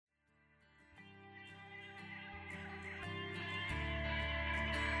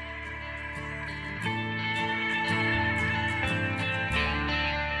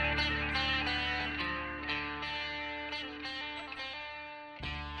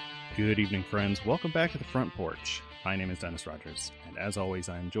Good evening, friends. Welcome back to the Front Porch. My name is Dennis Rogers, and as always,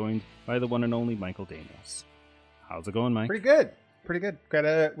 I am joined by the one and only Michael Daniels. How's it going, Mike? Pretty good.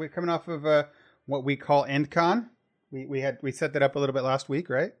 We're coming off of what we call GenCon. We set that up a little bit last week,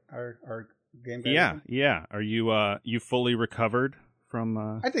 right? Our game. Yeah. Are you fully recovered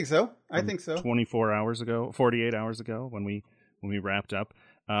from? I think so. 24 hours ago, 48 hours ago, when we wrapped up.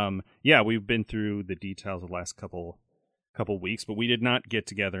 We've been through the details of the last couple weeks, but we did not get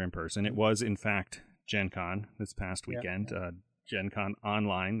together in person. It was, in fact, GenCon this past weekend. Yeah. GenCon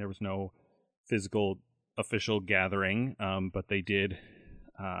online. There was no physical official gathering, but they did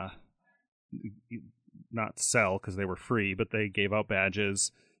not sell because they were free, but they gave out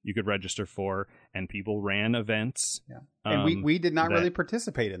badges you could register for, and people ran events. Yeah, and we did not really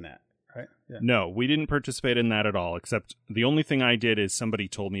participate in that, right? Yeah. No, we didn't participate in that at all, except the only thing I did is somebody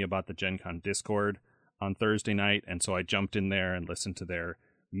told me about the GenCon Discord on Thursday night, and so I jumped in there and listened to their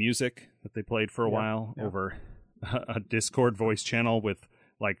music that they played for a while over a Discord voice channel with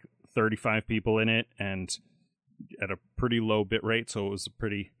like 35 people in it and at a pretty low bit rate, so it was a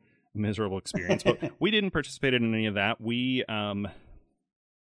pretty miserable experience. But we didn't participate in any of that. We got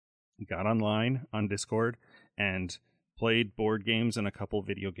online on Discord and played board games and a couple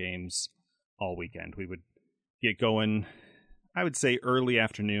video games all weekend. We would get going, I would say early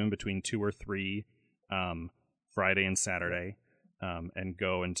afternoon between 2 or 3 Friday and Saturday, and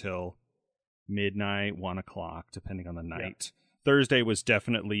go until midnight, 1 o'clock, depending on the night. Yeah. Thursday was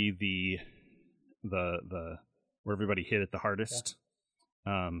definitely the where everybody hit it the hardest.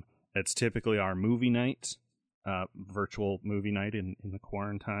 Yeah. It's typically our movie night, virtual movie night in the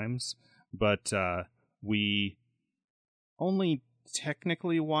quarantimes, but we only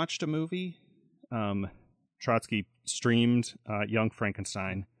technically watched a movie. Trotsky streamed Young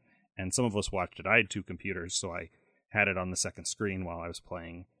Frankenstein, and some of us watched it. I had 2 computers, so I had it on the second screen while I was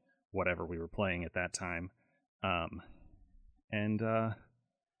playing whatever we were playing at that time. And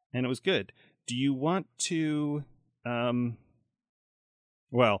it was good. Do you want to,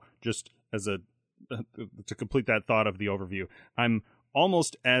 just as to complete that thought of the overview, I'm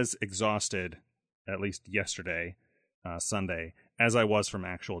almost as exhausted, at least yesterday, Sunday, as I was from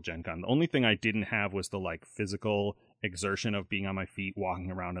actual GenCon. The only thing I didn't have was the physical exertion of being on my feet, walking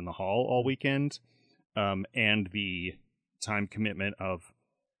around in the hall all weekend, and the time commitment of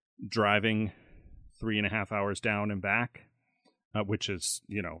driving 3.5 hours down and back, which is,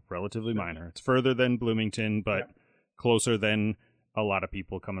 relatively minor. It's further than Bloomington, but closer than a lot of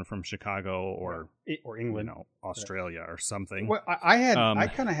people coming from Chicago or England, Australia or something. Well, I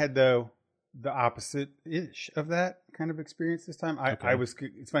kind of had the opposite-ish of that kind of experience this time.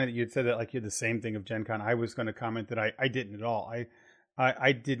 It's funny that you had said that you had the same thing of GenCon. I was going to comment that I didn't at all.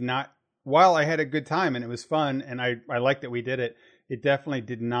 I did not, while I had a good time and it was fun and I liked that we did it, it definitely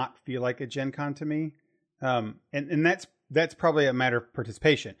did not feel like a GenCon to me. And that's probably a matter of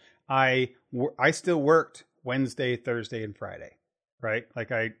participation. I still worked Wednesday, Thursday, and Friday, right?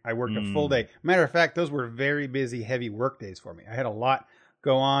 I worked a full day. Matter of fact, those were very busy, heavy work days for me. I had a lot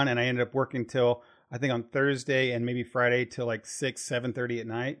go on, and I ended up working till, I think on Thursday and maybe Friday till 7:30 at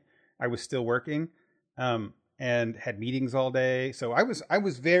night. I was still working, and had meetings all day. So I was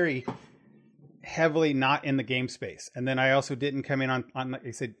very heavily not in the game space. And then I also didn't come in on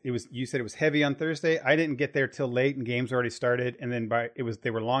you said it was heavy on Thursday. I didn't get there till late and games already started. And then they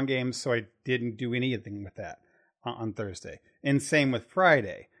were long games. So I didn't do anything with that on Thursday. And same with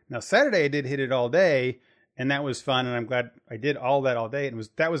Friday. Now Saturday I did hit it all day, and that was fun. And I'm glad I did all that all day. And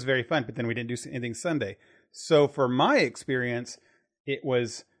that was very fun. But then we didn't do anything Sunday. So for my experience, it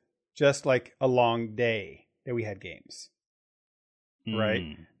was just like a long day that we had games.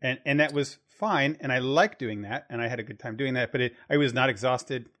 Right. And that was fine. And I liked doing that. And I had a good time doing that. But I was not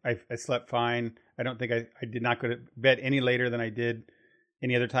exhausted. I slept fine. I don't think I did not go to bed any later than I did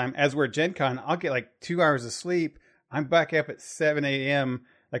any other time. As we're at GenCon, I'll get 2 hours of sleep. I'm back up at 7 a.m.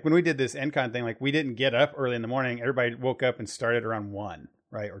 When we did this GenCon thing, we didn't get up early in the morning. Everybody woke up and started around 1,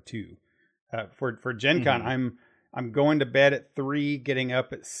 right? Or 2. For GenCon, I'm going to bed at 3, getting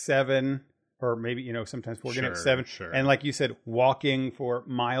up at 7. Or maybe, sometimes 4, getting up at 7. Sure. And like you said, walking for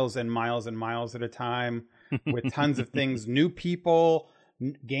miles and miles and miles at a time with tons of things, new people,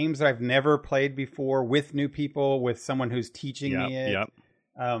 games that I've never played before with new people, with someone who's teaching me it. Yep.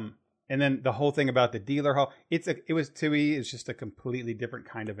 And then the whole thing about the dealer hall, it's just a completely different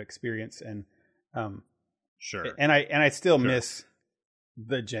kind of experience. And sure. And I still miss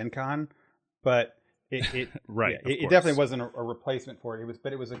the GenCon, but it right. It definitely wasn't a replacement for it.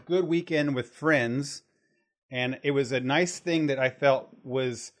 But it was a good weekend with friends, and it was a nice thing that I felt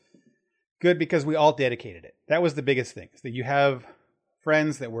was good because we all dedicated it. That was the biggest thing, is that you have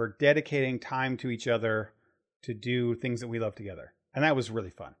friends that were dedicating time to each other to do things that we love together. And that was really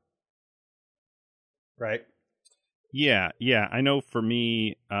fun. Right? Yeah. I know for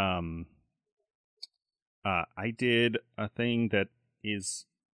me, I did a thing that it's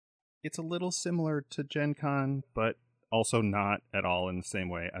a little similar to Gen Con, but also not at all in the same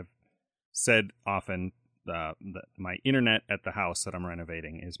way. I've said often that my internet at the house that I'm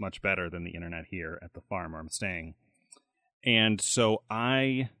renovating is much better than the internet here at the farm where I'm staying. And so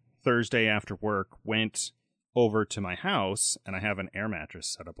Thursday after work, went over to my house, and I have an air mattress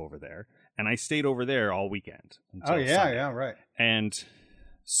set up over there, and I stayed over there all weekend. Oh, yeah, Sunday. yeah, right. And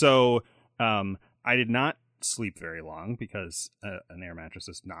so I did not sleep very long because an air mattress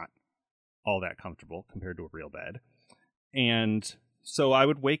is not all that comfortable compared to a real bed. And so I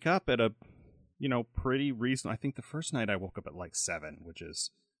would wake up at a, pretty reasonable. I think the first night I woke up at like 7, which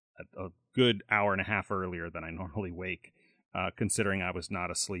is a good hour and a half earlier than I normally wake, considering I was not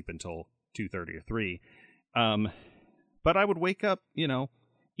asleep until 2:30 or 3. But I would wake up,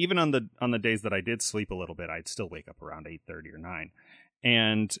 even on the days that I did sleep a little bit, I'd still wake up around 8:30 or 9.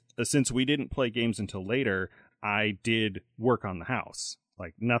 And since we didn't play games until later, I did work on the house,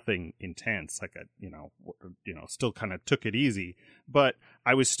 like nothing intense, like still kind of took it easy. But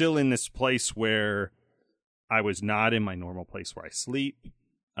I was still in this place where I was not in my normal place where I sleep.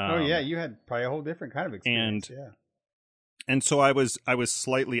 You had probably a whole different kind of experience. And so I was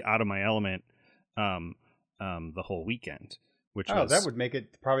slightly out of my element the whole weekend, that would make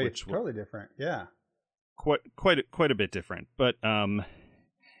it probably totally different. Yeah. Quite a bit different. But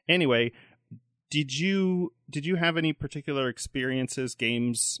anyway, did you have any particular experiences,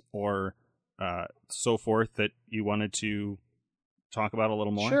 games, or so forth that you wanted to talk about a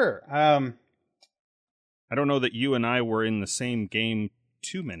little more? Sure. I don't know that you and I were in the same game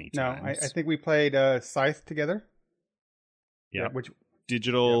too many times. No, I think we played Scythe together. Yeah, which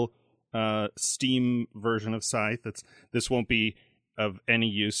digital Steam version of Scythe. This won't be of any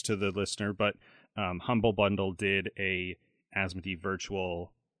use to the listener, but Humble Bundle did a Asmodee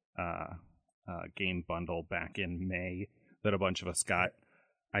virtual game bundle back in May that a bunch of us got.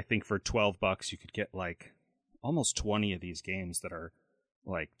 I think for $12 you could get like almost 20 of these games that are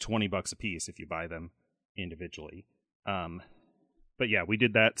like $20 a piece if you buy them individually. But yeah, we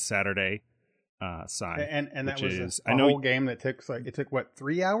did that Saturday. Scythe, and that was a whole game that took what,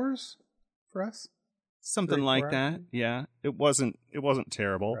 3 hours for us? Something like that. Yeah, it wasn't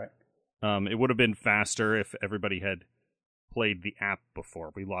terrible. Right. It would have been faster if everybody had played the app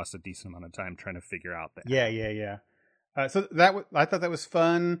before. We lost a decent amount of time trying to figure out the app. Yeah. So I thought that was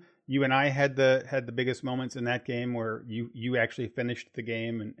fun. You and I had the biggest moments in that game where you actually finished the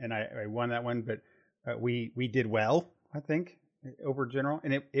game and I won that one, but we did well, I think, over general,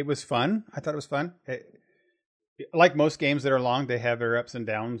 and it was fun. I thought it was fun. Like most games that are long, they have their ups and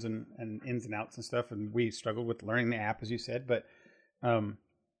downs and ins and outs and stuff, and we struggled with learning the app, as you said, but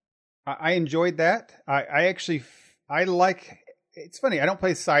I enjoyed that. I like, it's funny, I don't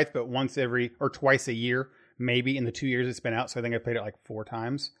play Scythe but once every or twice a year, maybe, in the 2 years it's been out, so I think I played it like 4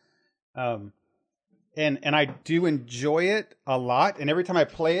 times. And I do enjoy it a lot, and every time I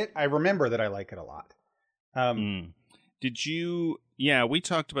play it, I remember that I like it a lot. Did you? Yeah, we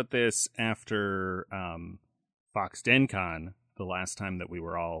talked about this after Fox GenCon, the last time that we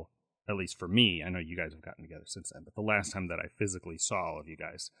were all, at least for me, I know you guys have gotten together since then, but the last time that I physically saw all of you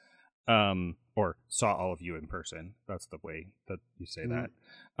guys, or saw all of you in person, that's the way that you say that.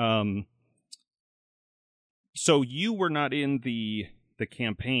 So you were not in the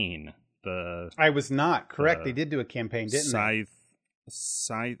campaign. I was not, correct. They did do a campaign, didn't they?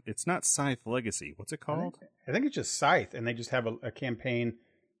 Scythe. It's not Scythe Legacy. What's it called? I think it's just Scythe, and they just have a campaign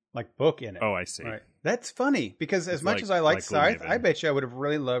like book in it. Oh, I see. Right. That's funny because as much as I like Scythe, I bet you I would have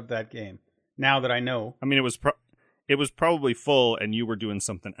really loved that game. Now that I know, I mean, it was probably full, and you were doing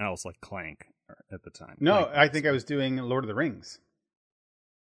something else like Clank at the time. No, I think I was doing Lord of the Rings.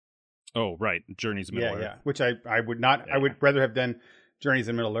 Oh, right, Journeys in Middle Earth. Yeah, which I would not. Yeah. I would rather have done Journeys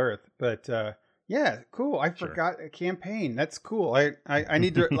in Middle Earth, but. Yeah, cool. I forgot a campaign. That's cool. I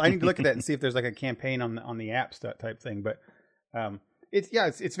need to look at that and see if there's like a campaign on the app stuff type thing. But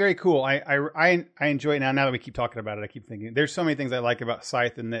it's very cool. I enjoy it now. Now that we keep talking about it, I keep thinking there's so many things I like about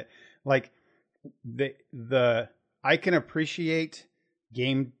Scythe, and that like the I can appreciate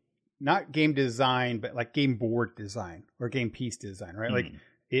not game design, but like game board design or game piece design, right? Like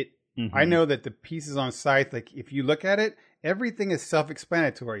it. Mm-hmm. I know that the pieces on Scythe, like if you look at it, everything is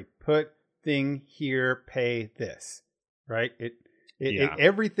self-explanatory. Put thing here, pay this, right?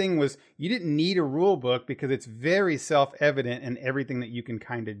 Everything was, you didn't need a rule book because it's very self-evident in everything that you can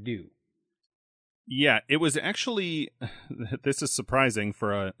kind of do. Yeah, it was actually. This is surprising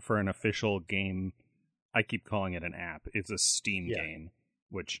for an official game. I keep calling it an app. It's a Steam game,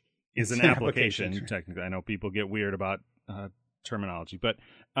 which is an application. Technically, I know people get weird about terminology, but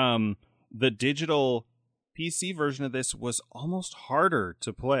the digital PC version of this was almost harder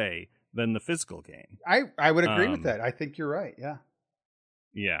to play than the physical game. I would agree with that. I think you're right. Yeah.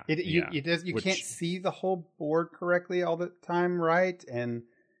 Yeah. You can't see the whole board correctly all the time, right? And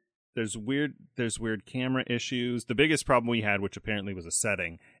there's weird camera issues. The biggest problem we had, which apparently was a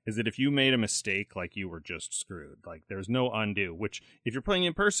setting, is that if you made a mistake, like, you were just screwed. Like, there's no undo, which if you're playing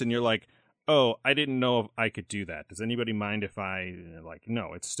in person, you're like, oh, I didn't know if I could do that. Does anybody mind if I, like,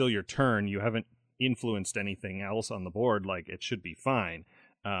 no, it's still your turn. You haven't influenced anything else on the board. Like, it should be fine.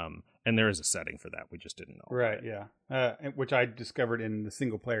 And there is a setting for that. We just didn't know. Right, yeah. Which I discovered in the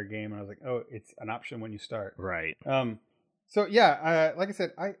single player game. And I was like, oh, it's an option when you start. Right. So yeah, like I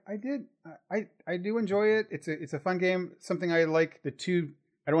said, I do enjoy it. It's a fun game. Something I like. The two,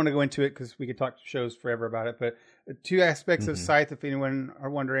 I don't want to go into it because we could talk shows forever about it. But the two aspects of Scythe, if anyone are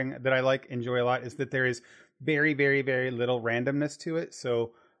wondering, that I enjoy a lot, is that there is very, very, very little randomness to it.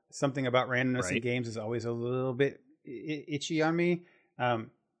 So something about randomness in games is always a little bit itchy on me.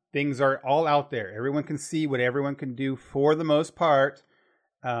 Things are all out there. Everyone can see what everyone can do for the most part.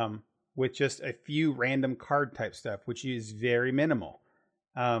 With just a few random card type stuff, which is very minimal.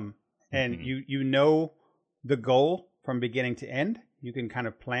 And you know the goal from beginning to end. You can kind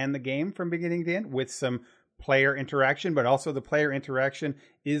of plan the game from beginning to end with some player interaction, but also the player interaction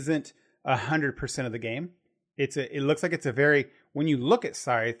isn't 100% of the game. It looks like it's a very, when you look at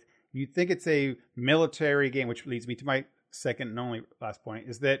Scythe, you think it's a military game, which leads me to my second and only last point,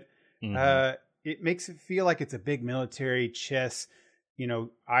 is that it makes it feel like it's a big military chess. You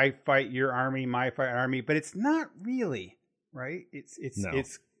know, I fight your army, my fight army, but it's not really, right? It's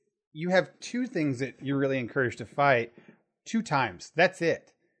you have two things that you're really encouraged to fight 2 times. That's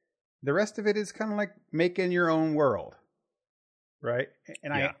it. The rest of it is kind of like making your own world, right?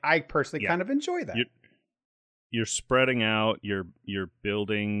 And I personally kind of enjoy that. You're spreading out. You're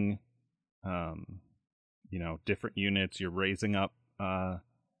building, different units. You're raising up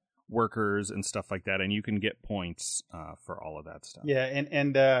workers and stuff like that, and you can get points for all of that stuff. Yeah,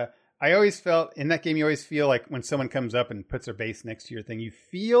 and I always felt in that game, you always feel like when someone comes up and puts their base next to your thing, you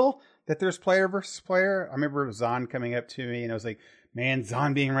feel that there's player versus player. I remember Zahn coming up to me, and I was like, man,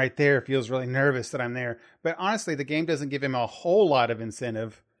 Zahn being right there feels really nervous that I'm there. But honestly, the game doesn't give him a whole lot of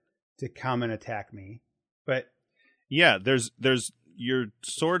incentive to come and attack me. But yeah, you're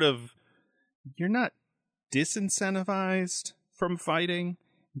not disincentivized from fighting.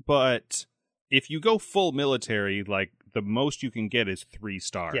 But if you go full military, like, the most you can get is 3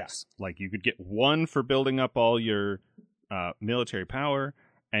 stars. Yeah. Like, you could get 1 for building up all your military power,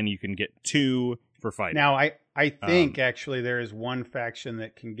 and you can get 2 for fighting. Now, I think actually there is one faction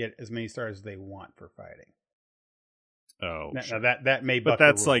that can get as many stars as they want for fighting. Oh, now, sure. That may, but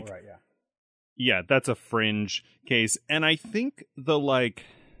that's rule, like, right, yeah, that's a fringe case, and I think the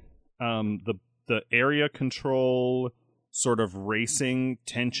area control sort of racing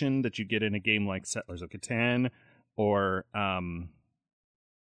tension that you get in a game like Settlers of Catan or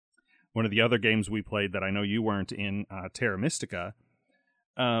one of the other games we played that I know you weren't in, Terra Mystica,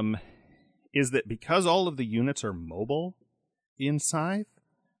 is that because all of the units are mobile in Scythe,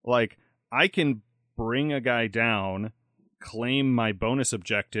 like, I can bring a guy down, claim my bonus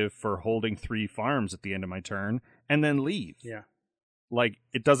objective for holding 3 farms at the end of my turn, and then leave. Yeah. Like,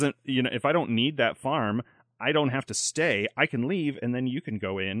 it doesn't, if I don't need that farm, I don't have to stay. I can leave, and then you can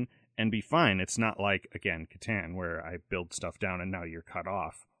go in and be fine. It's not like, again, Catan, where I build stuff down and now you're cut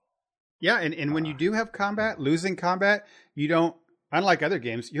off. Yeah, and when you do have combat, losing combat, you don't, unlike other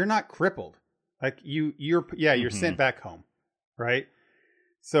games, you're not crippled. Like, you're sent back home, right?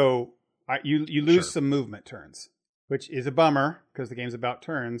 So you lose some movement turns, which is a bummer because the game's about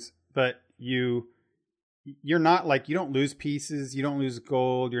turns, but you're not like, you don't lose pieces, you don't lose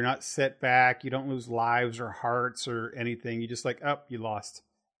gold, you're not set back, you don't lose lives or hearts or anything. You just like, oh, you lost.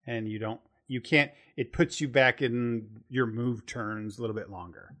 And it puts you back in your move turns a little bit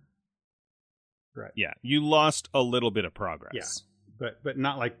longer. Right. Yeah. You lost a little bit of progress. Yeah. But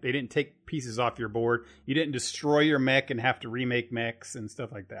not like they didn't take pieces off your board. You didn't destroy your mech and have to remake mechs and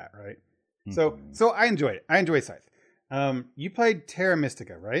stuff like that. Right. Mm-hmm. So I enjoyed it. I enjoy Scythe. You played Terra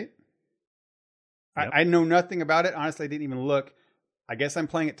Mystica, right? Yep. I know nothing about it. Honestly, I didn't even look. I guess I'm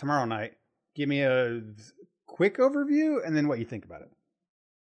playing it tomorrow night. Give me a quick overview and then what you think about it.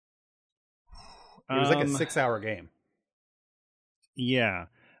 It was like a 6-hour game. Yeah.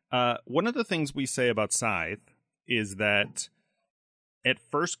 One of the things we say about Scythe is that at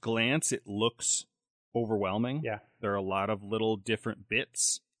first glance, it looks overwhelming. Yeah. There are a lot of little different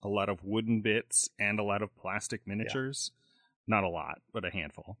bits, a lot of wooden bits, and a lot of plastic miniatures. Yeah. Not a lot, but a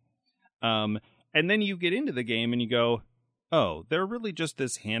handful. And then you get into the game and you go, oh, there are really just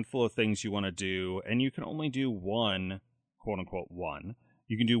this handful of things you want to do, and you can only do one, quote unquote, one.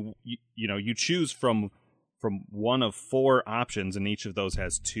 You can do, you choose from one of 4 options, and each of those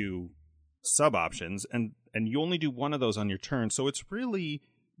has 2 sub options, and you only do one of those on your turn. So it's really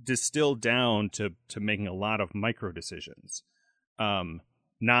distilled down to making a lot of micro decisions.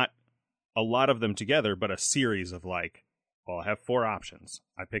 Not a lot of them together, but a series of like, well, I have 4 options.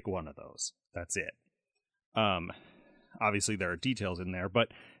 I pick one of those. That's it. Obviously there are details in there, but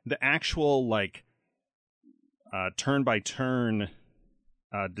the actual like turn by turn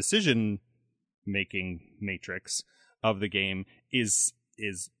decision making matrix of the game is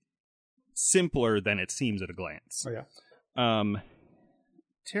simpler than it seems at a glance. Oh yeah.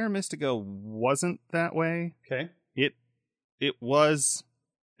 Terra Mystica wasn't that way. Okay. It was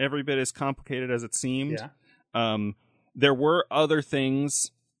every bit as complicated as it seemed. Yeah. There were other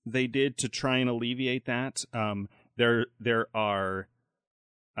things they did to try and alleviate that. There are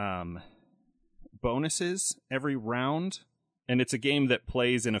bonuses every round, and it's a game that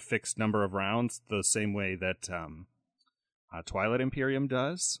plays in a fixed number of rounds, the same way that Twilight Imperium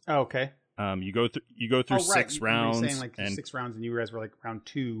does. Oh, okay. You go through 6 rounds. You were saying like 6 rounds, and you guys were like round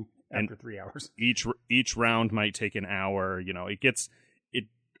 2 after 3 hours. Each round might take an hour.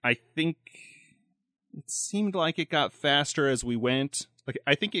 I think it seemed like it got faster as we went. Like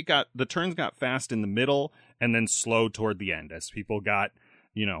I think the turns got fast in the middle and then slowed toward the end as people got,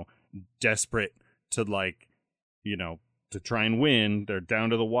 desperate to to try and win. They're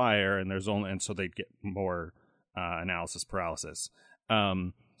down to the wire, and so they'd get more analysis paralysis.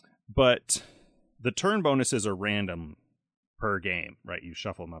 But the turn bonuses are random per game, right? You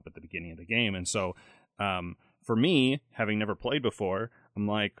shuffle them up at the beginning of the game, and so for me, having never played before, I'm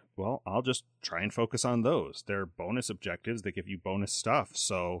like, well, I'll just try and focus on those. They're bonus objectives. They give you bonus stuff.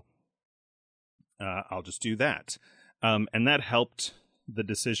 So I'll just do that. And that helped the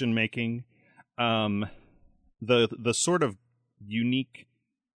decision making. The sort of unique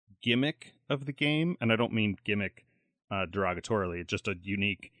gimmick of the game, and I don't mean gimmick derogatorily, just a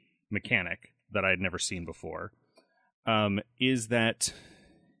unique mechanic that I had never seen before, is that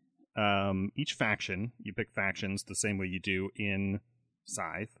each faction, you pick factions the same way you do in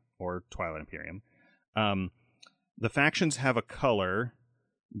Scythe or Twilight Imperium. The factions have a color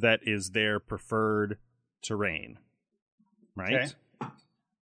that is their preferred terrain, right?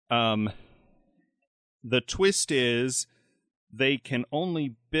 Okay. The twist is they can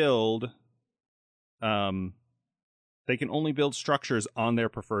only build structures on their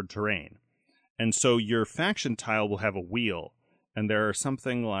preferred terrain. And so your faction tile will have a wheel, and there are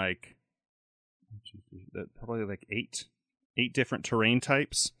something like probably like eight different terrain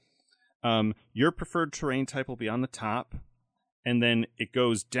types. Your preferred terrain type will be on the top, and then it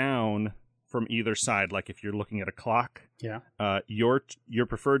goes down from either side. Like if you're looking at a clock, your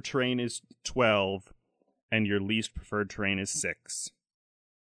preferred terrain is 12, and your least preferred terrain is 6.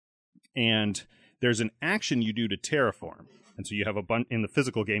 And there's an action you do to terraform, and so you have in the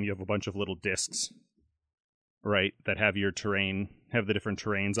physical game. You have a bunch of little discs, right, that have your terrain, have the different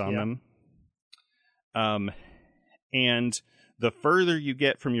terrains on them. And the further you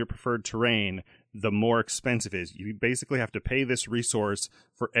get from your preferred terrain, the more expensive it is. You basically have to pay this resource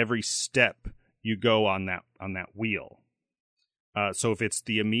for every step you go on that wheel. So if it's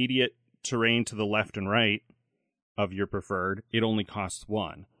the immediate terrain to the left and right of your preferred, it only costs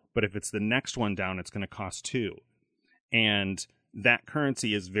 1. But if it's the next one down, it's going to cost 2. And that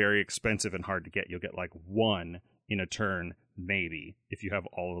currency is very expensive and hard to get. You'll get like 1 in a turn, maybe, if you have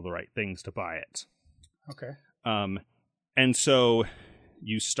all of the right things to buy it. Okay. And so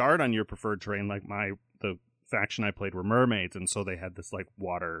you start on your preferred terrain. Like the faction I played were mermaids, and so they had this like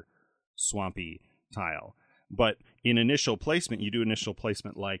water swampy tile. But in initial placement, you do initial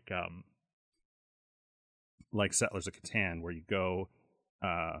placement like Settlers of Catan, where you go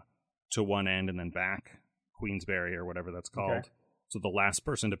to one end and then back, Queensberry or whatever that's called. Okay. So the last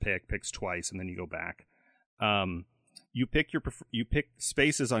person to pick picks twice, and then you go back. You pick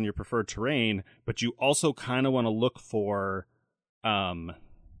spaces on your preferred terrain, but you also kind of want to look for the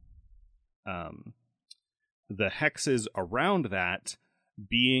hexes around that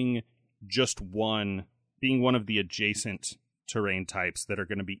being one of the adjacent terrain types that are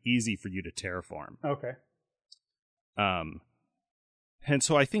going to be easy for you to terraform. Okay. And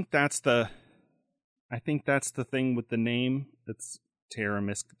so I think that's the thing with the name. It's Terra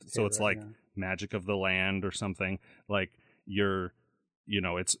Mystica. So it's like magic of the land or something. Like you're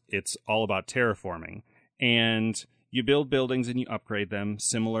it's all about terraforming, and you build buildings and you upgrade them,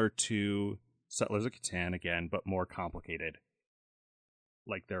 similar to Settlers of Catan again, but more complicated.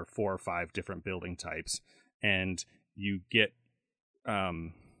 Like there are 4 or 5 different building types, and you get a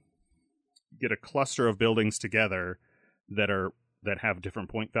cluster of buildings together that have different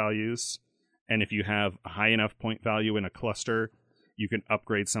point values. And if you have a high enough point value in a cluster, you can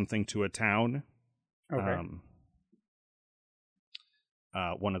upgrade something to a town. Okay.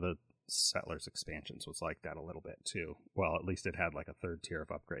 One of the Settlers expansions was like that a little bit too. Well, at least it had like a 3rd tier of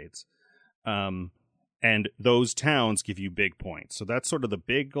upgrades. And those towns give you big points. So that's sort of the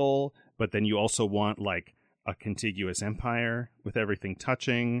big goal. But then you also want like a contiguous empire with everything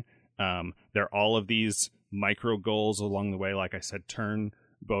touching. There are all of these micro goals along the way. Like I said, turn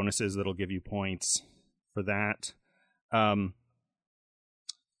bonuses that'll give you points for that.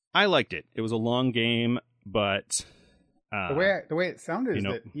 I liked it. It was a long game, but the way it sounded is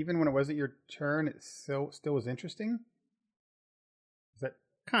that even when it wasn't your turn, it still was interesting. Is that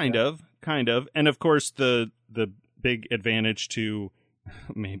kind of? And of course, the big advantage to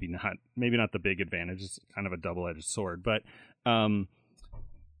maybe not the big advantage. It's kind of a double-edged sword, but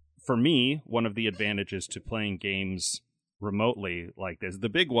for me, one of the advantages to playing games remotely like this, the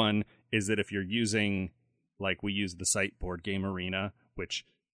big one is that if you're using, like we use the site Board Game Arena, which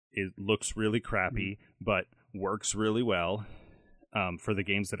looks really crappy, but works really well for the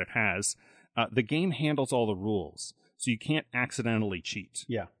games that it has, the game handles all the rules. So you can't accidentally cheat.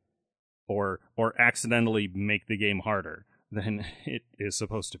 Yeah. Or accidentally make the game harder than it is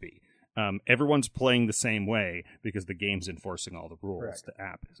supposed to be. Everyone's playing the same way because the game's enforcing all the rules. Correct. The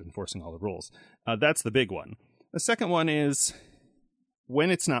app is enforcing all the rules. That's the big one. The second one is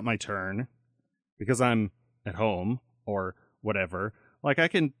when it's not my turn, because I'm at home or whatever, like I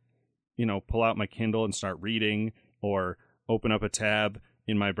can, pull out my Kindle and start reading, or open up a tab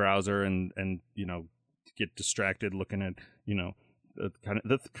in my browser and get distracted looking at, the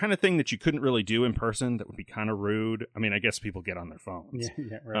kind of thing that you couldn't really do in person. That would be kind of rude. I mean, I guess people get on their phones.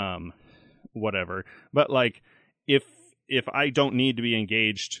 Yeah, right. Whatever. But like, if I don't need to be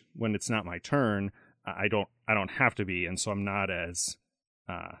engaged when it's not my turn, I don't have to be, and so I'm not as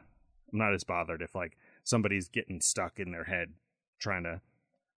bothered if like somebody's getting stuck in their head trying to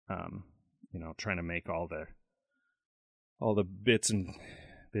make all the bits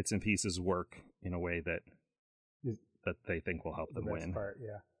and pieces work in a way that they think will help them win. Part,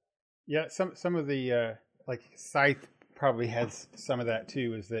 yeah. Some of the like Scythe probably has some of that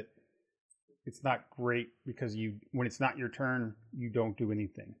too. Is that it's not great because when it's not your turn, you don't do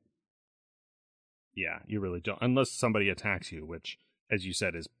anything. Yeah, you really don't, unless somebody attacks you, which, as you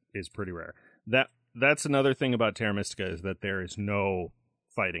said, is pretty rare. That's another thing about Terra Mystica, is that there is no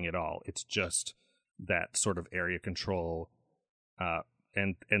fighting at all. It's just that sort of area control,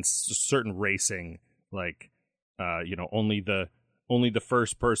 and certain racing, like only the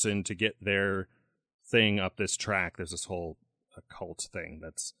first person to get their thing up this track. There's this whole occult thing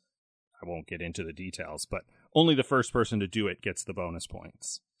that's, I won't get into the details, but only the first person to do it gets the bonus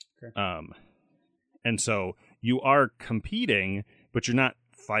points. Okay. And so you are competing, but you're not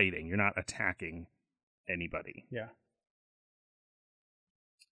fighting. You're not attacking anybody. Yeah.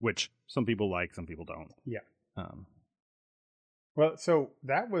 Which some people like, some people don't. Yeah. Well, so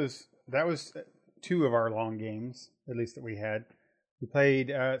that was 2 of our long games, at least that we had. We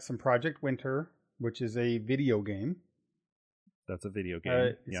played some Project Winter, which is a video game. That's a video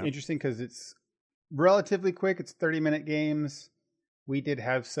game. It's interesting because it's relatively quick. It's 30-minute games. We did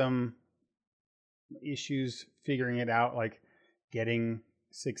have some issues figuring it out, like getting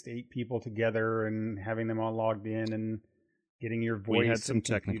 6 to 8 people together and having them all logged in and getting your voice. We had some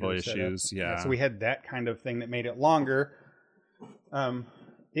technical issues. Yeah. So we had that kind of thing that made it longer.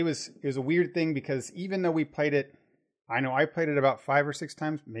 It was a weird thing because even though we played it, I know I played it about 5 or 6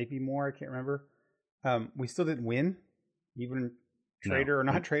 times, maybe more. I can't remember. We still didn't win, even trader or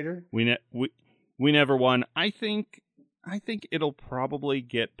not trader. We never won. I think it'll probably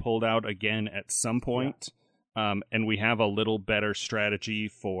get pulled out again at some point. Yeah. And we have a little better strategy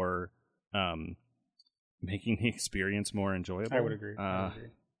for making the experience more enjoyable. I would agree. I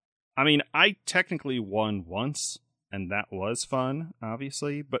mean, I technically won once, and that was fun,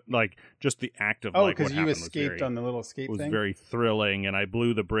 obviously. But like, just the act of because you escaped on the little escape was thing, very thrilling, and I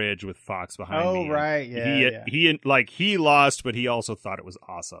blew the bridge with Fox behind me. Oh right, yeah. He lost, but he also thought it was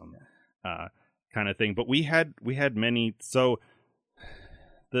awesome, kind of thing. But we had many. So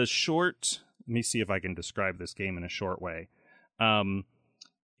the short. Let me see if I can describe this game in a short way.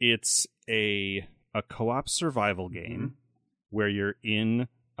 It's a co-op survival game where you're in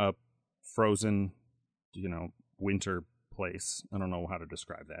a frozen, winter place. I don't know how to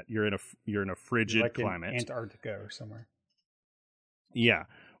describe that. You're in a frigid like climate, in Antarctica or somewhere. Yeah,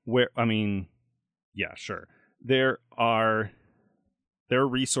 yeah, sure. There are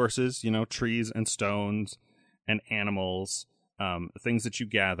resources, trees and stones and animals, things that you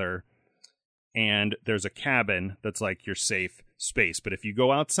gather, and there's a cabin that's like your safe space. But if you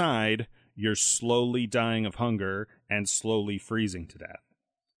go outside, you're slowly dying of hunger and slowly freezing to death.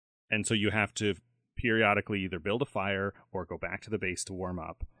 And so you have to periodically either build a fire or go back to the base to warm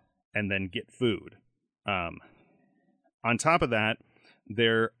up and then get food. On top of that,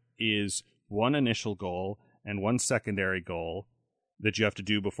 there is one initial goal and one secondary goal that you have to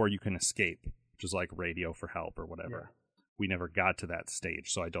do before you can escape, which is like radio for help or whatever. Yeah. We never got to that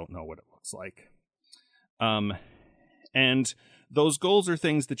stage, so I don't know what it looks like. And those goals are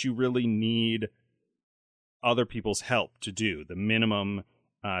things that you really need other people's help to do. The minimum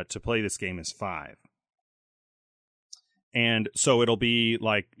to play this game is 5. And so it'll be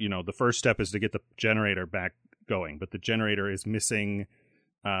like, the first step is to get the generator back going, but the generator is missing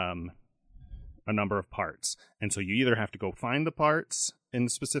a number of parts. And so you either have to go find the parts in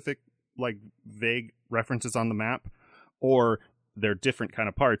specific, like, vague references on the map, or they're different kind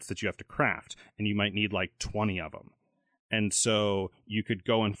of parts that you have to craft, and you might need like 20 of them. And so you could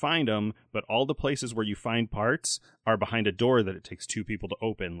go and find them, but all the places where you find parts are behind a door that it takes 2 people to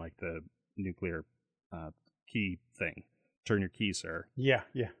open, like the nuclear key thing. Turn your key, sir. Yeah.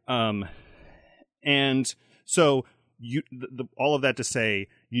 And so all of that to say,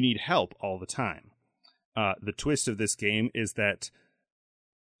 you need help all the time. The twist of this game is that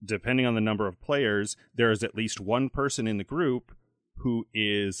depending on the number of players, there is at least one person in the group who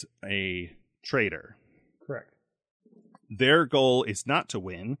is a traitor. Correct. Their goal is not to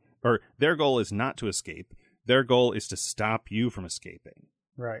win, or their goal is not to escape. Their goal is to stop you from escaping.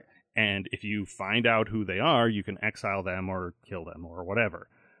 Right. And if you find out who they are, you can exile them or kill them or whatever.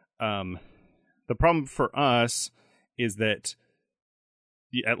 The problem for us is that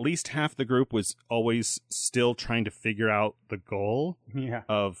at least half the group was always still trying to figure out the goal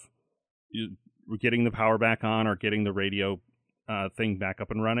of getting the power back on or getting the radio thing back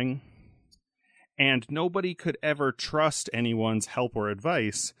up and running. And nobody could ever trust anyone's help or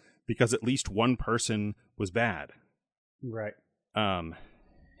advice because at least one person was bad. Right.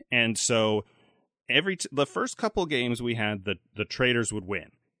 And so the first couple games we had, the traitors would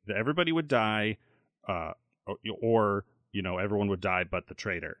win. Everybody would die, or everyone would die but the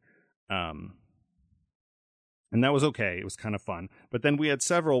traitor. And that was okay. It was kind of fun. But then we had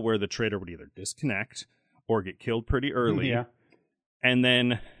several where the traitor would either disconnect or get killed pretty early. Yeah. And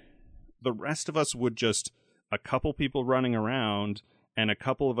then the rest of us would just, a couple people running around and a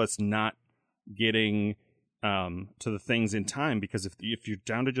couple of us not getting to the things in time, because if you're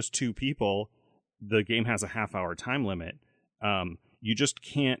down to just 2 people, the game has a half-hour time limit. You just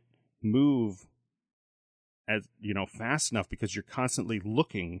can't move as fast enough because you're constantly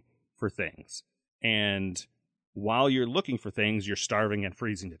looking for things, and while you're looking for things, you're starving and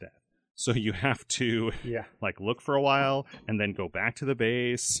freezing to death. So you have to look for a while and then go back to the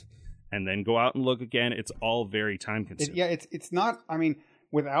base and then go out and look again. It's all very time consuming. It's not. I mean,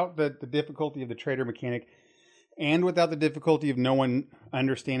 without the difficulty of the trader mechanic, and without the difficulty of no one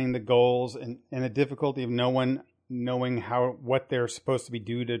understanding the goals, and the difficulty of no one knowing what they're supposed to be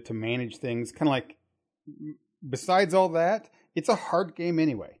to manage things, kind of like, besides all that, it's a hard game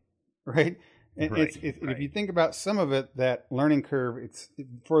anyway, right? And right. If you think about some of it, that learning curve, it's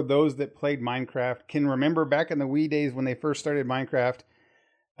for those that played Minecraft, can remember back in the wee days when they first started Minecraft,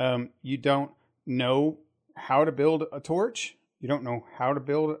 you don't know how to build a torch. You don't know how to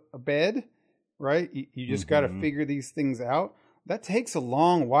build a bed, right? You just got to figure these things out. That takes a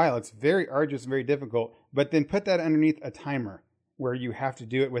long while. It's very arduous and very difficult. But then put that underneath a timer where you have to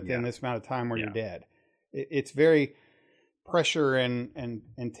do it within this amount of time or you're dead. It's very pressure and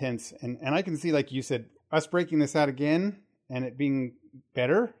intense. And I can see, like you said, us breaking this out again and it being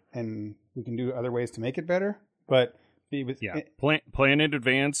better, and we can do other ways to make it better. But plan in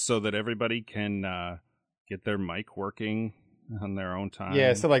advance so that everybody can get their mic working on their own time.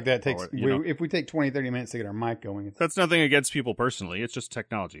 Yeah, stuff like that takes. If we take 20, 30 minutes to get our mic going, that's nothing against people personally. It's just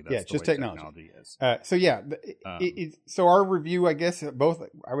technology. That's it's just technology is. So our review, I guess, both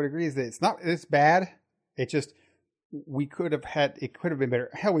I would agree, is that it's bad. It's just it could have been better.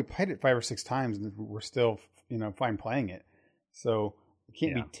 Hell, we played it 5 or 6 times and we're still fine playing it. So it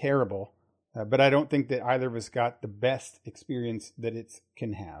can't be terrible. But I don't think that either of us got the best experience that it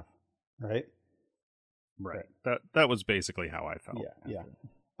can have. Right. Right. That was basically how I felt. Yeah.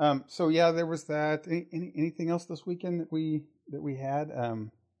 So there was that. Anything else this weekend that we had?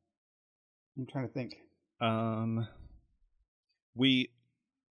 I'm trying to think. we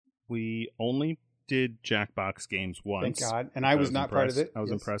only did Jackbox games once. Thank God. And I was not part of it. I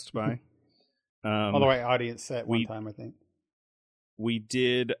was impressed by. Although I audience set one time, I think. We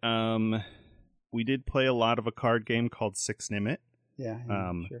did play a lot of a card game called Six Nimit. Yeah,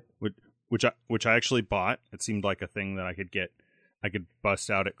 sure. Which I actually bought. It seemed like a thing that I could bust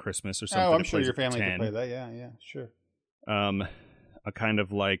out at Christmas or something. Oh, I'm sure your family could play that. Yeah, sure. A kind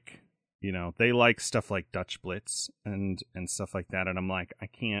of like, they like stuff like Dutch Blitz and stuff like that, and I'm like, I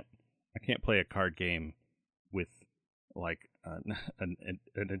can't play a card game with like an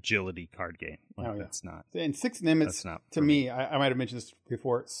agility card game. Like, that's not. And Six Nimitz, to me, I might have mentioned this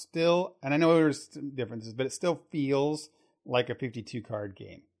before, still, and I know there's differences, but it still feels like a 52 card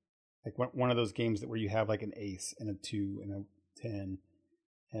game. Like one of those games where you have like an ace and a 2 and a 10.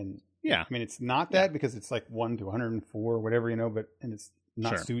 And I mean, it's not that because it's like 1 to 104 or whatever, and it's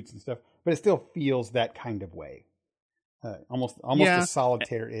not suits and stuff, but it still feels that kind of way. Almost a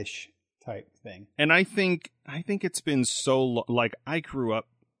solitaire-ish type thing. And I think it's been so like I grew up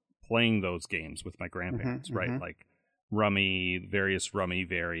playing those games with my grandparents, right? Like Rummy, various Rummy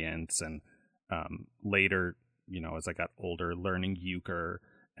variants, and later, as I got older, learning euchre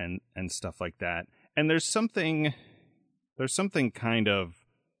and stuff like that. And there's something kind of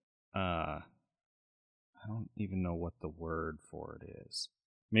I don't even know what the word for it is.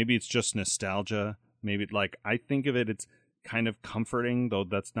 Maybe it's just nostalgia. Maybe like I think of it, it's kind of comforting, though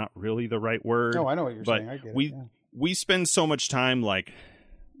that's not really the right word. No, I know what you're saying. I get it. We spend so much time like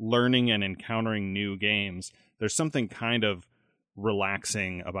learning and encountering new games. There's something kind of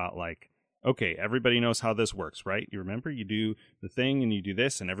relaxing about like, okay, everybody knows how this works, right? You remember you do the thing and you do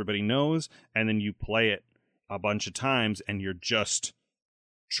this and everybody knows, and then you play it a bunch of times and you're just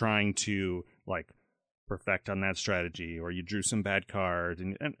trying to like perfect on that strategy, or you drew some bad cards.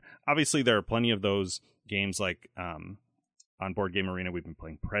 And obviously there are plenty of those games like on Board Game Arena, we've been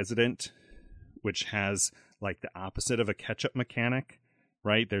playing President, which has like the opposite of a catch-up mechanic,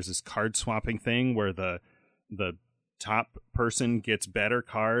 right? There's this card swapping thing where the top person gets better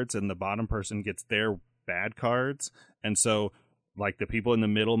cards and the bottom person gets their bad cards. And so like the people in the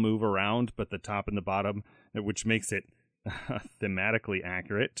middle move around, but the top and the bottom, which makes it thematically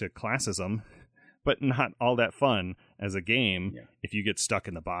accurate to classism, but not all that fun as a game if you get stuck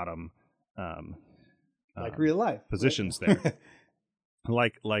in the bottom. Like real life positions there,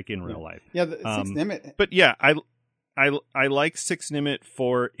 like in real life. Yeah, the Six Nimit. But yeah, I like Six Nimit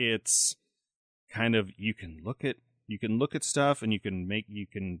for its kind of you can look at stuff and you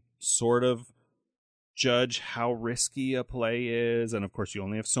can sort of judge how risky a play is, and of course you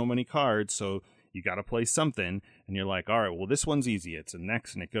only have so many cards, so you got to play something, and you're like, all right, well this one's easy, it's a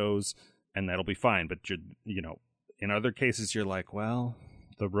next, and it goes, and that'll be fine. But in other cases you're like, well,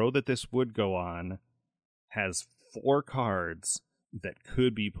 the road that this would go on has 4 cards that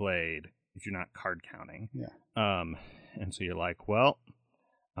could be played if you're not card counting. Yeah. And so you're like, well,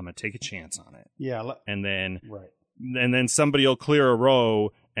 I'm gonna take a chance on it. Yeah. And then and then somebody will clear a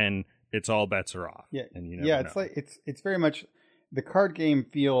row and it's all bets are off. Yeah. And it's like it's very much the card game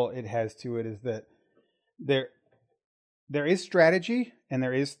feel it has to it is that there is strategy and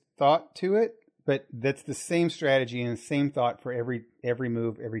there is thought to it, but that's the same strategy and the same thought for every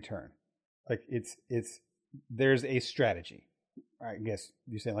move, every turn. Like there's a strategy. I guess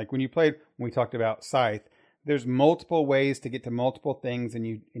you're saying like when we talked about Scythe, there's multiple ways to get to multiple things,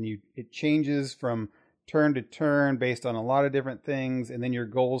 and it changes from turn to turn based on a lot of different things, and then your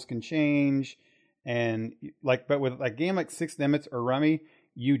goals can change. And but with a game like Six Nimitz or Rummy,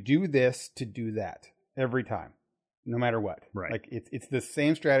 you do this to do that every time, no matter what. Right. Like it's the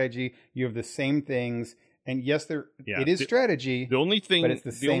same strategy. You have the same things, and yes, it is strategy. The only thing, but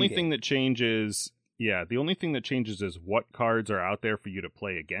it's the only thing that changes. Yeah, the only thing that changes is what cards are out there for you to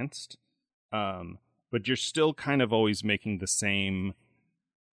play against. But you're still kind of always making the same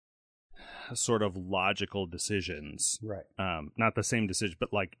sort of logical decisions. Right. Not the same decision,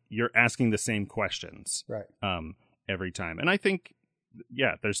 but like you're asking the same questions. Right. Every time. And I think,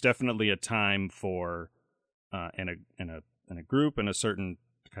 there's definitely a time for in a group and a certain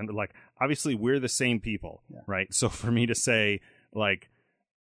kind of like, obviously we're the same people, right? So for me to say like,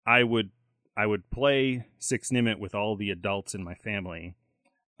 I would play Six Nimit with all the adults in my family.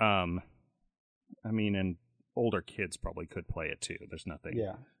 I mean, and older kids probably could play it too. There's nothing,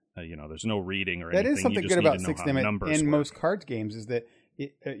 there's no reading or anything. That is something good about Six Nimit in most cards games is that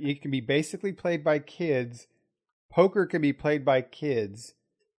it can be basically played by kids. Poker can be played by kids,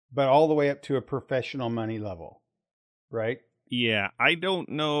 but all the way up to a professional money level, right? Yeah, I don't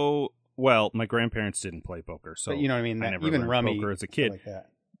know. Well, my grandparents didn't play poker, so but you know what I mean. I never even learned Rummy poker as a kid. like that.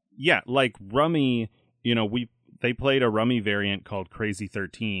 Yeah, like Rummy, they played a rummy variant called Crazy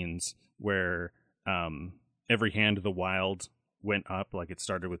 13s, where every hand of the wild went up, like it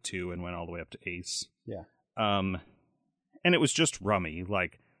started with 2 and went all the way up to ace. Yeah. And it was just rummy,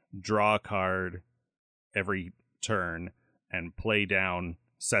 like draw a card every turn and play down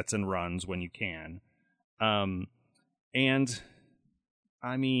sets and runs when you can. And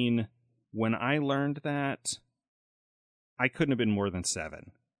I mean, when I learned that, I couldn't have been more than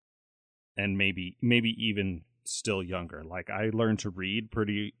 7, and maybe even still younger. Like, I learned to read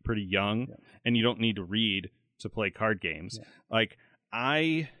pretty young, and you don't need to read to play card games. Yeah. Like,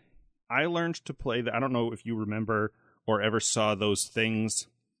 I learned to play I don't know if you remember or ever saw those things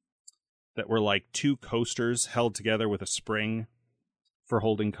that were like 2 coasters held together with a spring for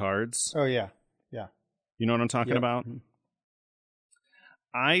holding cards. Oh yeah. Yeah. You know what I'm talking about? Mm-hmm.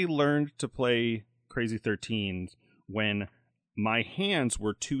 I learned to play Crazy 13 when my hands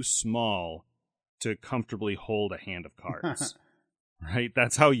were too small to comfortably hold a hand of cards. Right?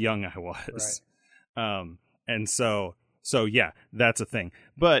 That's how young I was. Right. And so yeah, that's a thing.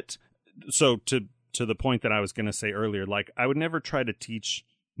 But so to the point that I was going to say earlier, like, I would never try to teach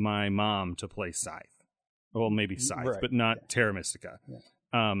my mom to play Scythe. Well, maybe Scythe, right, but not Terra Mystica.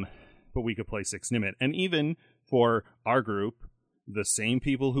 Yeah. But we could play Six Nimit. And even for our group, the same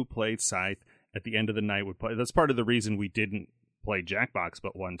people who played Scythe at the end of the night would play. That's part of the reason we didn't play Jackbox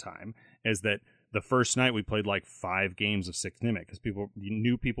but one time, is that the first night we played like 5 games of Six Nimit, because you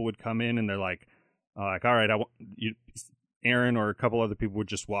knew people would come in and they're like, all right, Aaron or a couple other people would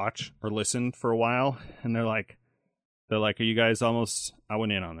just watch or listen for a while, and they're like, are you guys almost? I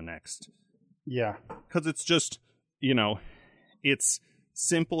went in on the next. Yeah, because it's just, it's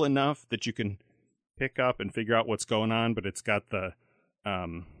simple enough that you can pick up and figure out what's going on, but it's got the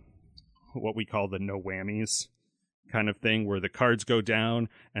what we call the no whammies kind of thing, where the cards go down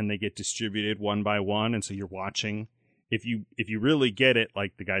and they get distributed one by one, and so you're watching. If you really get it,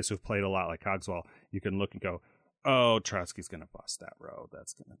 like the guys who've played a lot, like Cogswell, you can look and go, oh, Trotsky's gonna bust that row.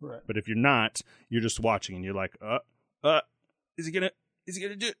 That's gonna. Right. But if you're not, you're just watching and you're like, is he gonna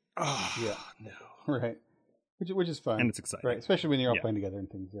do it? Oh, yeah, no. Right. Which is fun, and it's exciting, right? Especially when you're all playing together and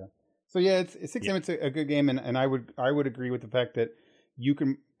things. Yeah. So yeah, it's Six Nimit's a good game, and I would agree with the fact that you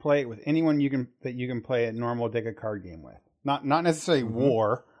can play it with anyone that you can play a normal deck of card game with. Not necessarily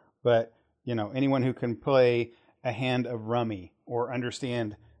War, but anyone who can play a hand of Rummy or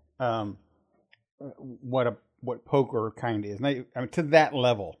understand what poker kind is. I mean, to that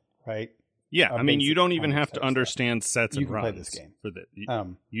level, right? Yeah, I mean, you don't even have to understand sets and runs. You can runs play this game for that.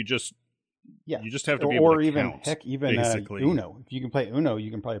 You just have to be or able to even count, heck, even basically. Uno. If you can play Uno,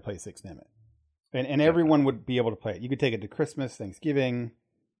 you can probably play Six Nimit, and everyone would be able to play it. You could take it to Christmas, Thanksgiving,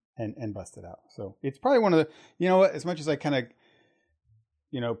 and bust it out. So it's probably one of the as much as I kind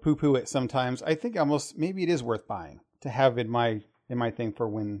of poo poo it sometimes, I think almost maybe it is worth buying to have in my thing for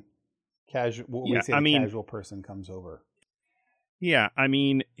when casual person comes over. Yeah, I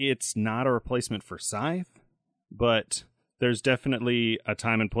mean, it's not a replacement for Scythe, but there's definitely a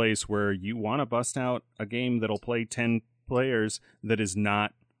time and place where you want to bust out a game that'll play 10 players that is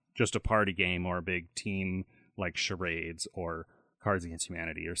not just a party game or a big team like Charades or Cards Against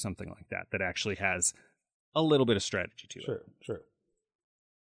Humanity or something like that, that actually has a little bit of strategy to it. True.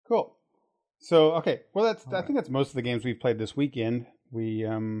 Cool. So, okay. Well, I think that's most of the games we've played this weekend. We,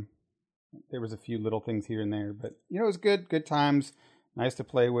 there was a few little things here and there, but it was good times. Nice to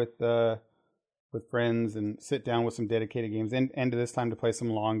play with friends and sit down with some dedicated games, and to this time to play some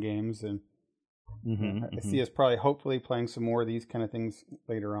long games. And I see us probably hopefully playing some more of these kind of things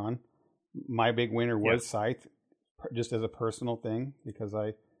later on. My big winner was Scythe, just as a personal thing, because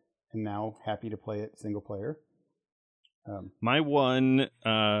I am now happy to play it single player. My one,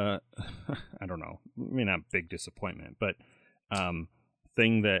 I don't know, maybe not big disappointment, but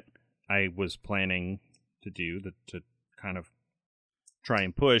thing that I was planning to do to kind of try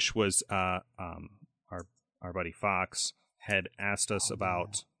and push was our buddy Fox had asked us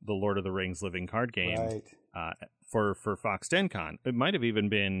about the Lord of the Rings living card game for Fox GenCon. It might have even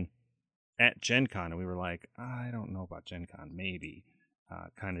been at GenCon, and we were like, I don't know about GenCon, maybe.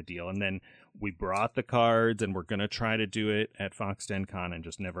 Kind of deal. And then we brought the cards and we're going to try to do it at Fox GenCon and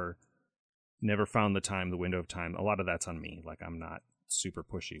just never found the window of time. A lot of that's on me. Like, I'm not super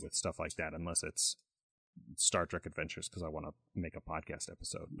pushy with stuff like that unless it's Star Trek Adventures because I want to make a podcast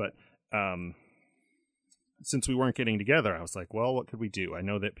episode. But since we weren't getting together, I was like, well, what could we do? I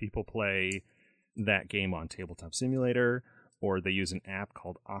know that people play that game on Tabletop Simulator, or they use an app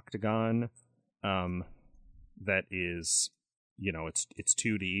called Octagon that is... it's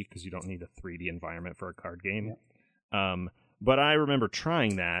 2D because you don't need a 3D environment for a card game. Yeah. But I remember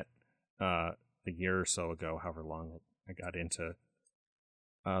trying that a year or so ago, however long I got into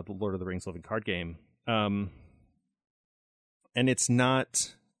the Lord of the Rings living card game. And it's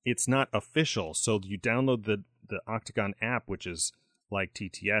not official. So you download the Octagon app, which is like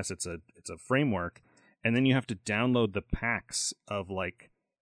TTS. It's a framework, and then you have to download the packs of like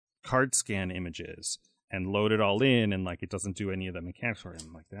card scan images and load it all in, and like it doesn't do any of the mechanics for it.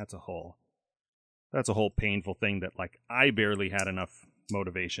 I'm like, that's a whole painful thing that like I barely had enough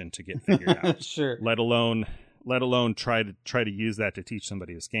motivation to get figured out. Sure. Let alone try to use that to teach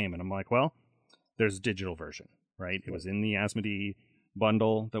somebody this game. And I'm like, well, there's a digital version, right? It was in the Asmodee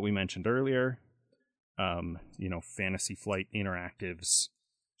bundle that we mentioned earlier. Fantasy Flight Interactive's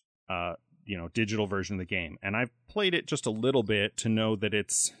digital version of the game. And I've played it just a little bit to know that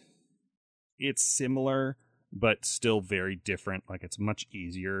it's similar, but still very different. Like, it's much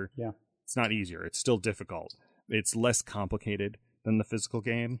easier. Yeah. It's not easier. It's still difficult. It's less complicated than the physical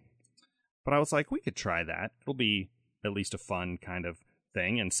game. But I was like, we could try that. It'll be at least a fun kind of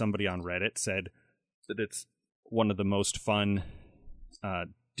thing. And somebody on Reddit said that it's one of the most fun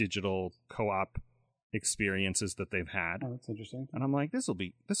digital co-op experiences that they've had. Oh, that's interesting. And I'm like, this will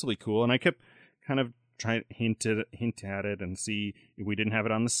be cool. And I kept kind of trying to hint at it and see if we didn't have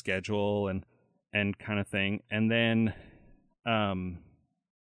it on the schedule and kind of thing. And then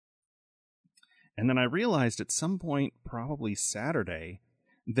I realized at some point, probably Saturday,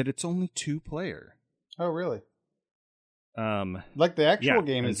 that it's only 2-player. Oh, really? Like the actual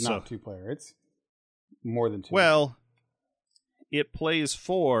game is not 2-player. It's more than 2. Well, it plays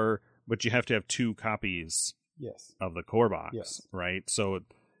 4, but you have to have 2 copies. Yes. Of the core box. Yes. Right? So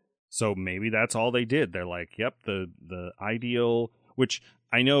maybe that's all they did. They're like, yep, the ideal, which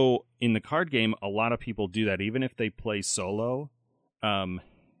I know in the card game, a lot of people do that. Even if they play solo,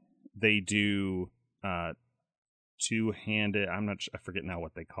 they do two-handed. I forget now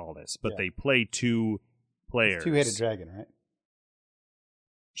what they call this, but they play 2 players. It's two-headed dragon, right?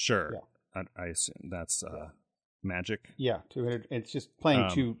 Sure. Yeah. I assume that's Magic. Yeah, 2-headed. It's just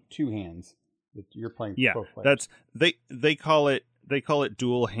playing two hands. You're playing both players. That's they call it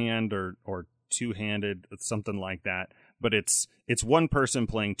dual hand or two-handed, something like that. But it's one person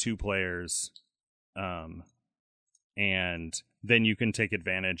playing 2 players, and then you can take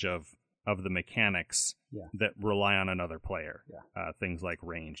advantage of the mechanics that rely on another player. Yeah. Things like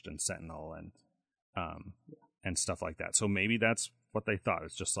ranged and sentinel and stuff like that. So maybe that's what they thought.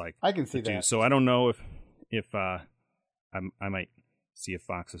 It's just like I can see that. So I don't know if I might see if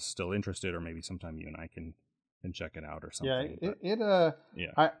Fox is still interested, or maybe sometime you and I can check it out or something.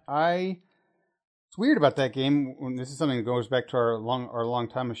 It's weird about that game. When this is something that goes back to our long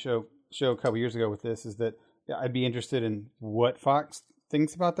time show a couple years ago with this, is that I'd be interested in what Fox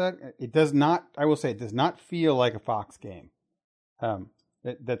thinks about that. It does not. I will say it does not feel like a Fox game.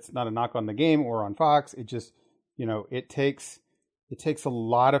 That's not a knock on the game or on Fox. It just it takes a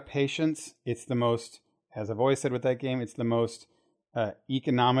lot of patience. It's the most, as I've always said with that game, it's the most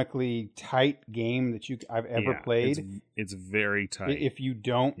economically tight game that I've ever played. It's very tight. If you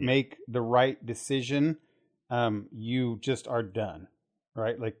don't make the right decision, you just are done,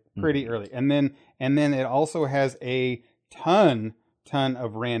 right? Like pretty early. And then it also has a ton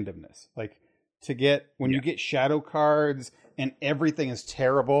of randomness. Like to get when you get shadow cards and everything is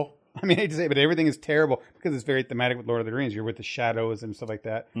terrible. I mean, I hate to say it, but everything is terrible because it's very thematic with Lord of the Rings. You're with the shadows and stuff like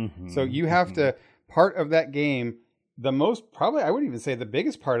that. So you have to, part of that game, I wouldn't even say the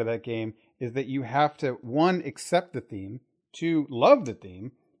biggest part of that game is that you have to, 1, accept the theme, 2, love the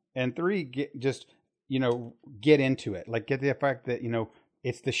theme, and 3, get into it. Like get the fact that,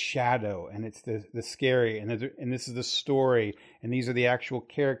 it's the shadow and it's the scary and this is the story and these are the actual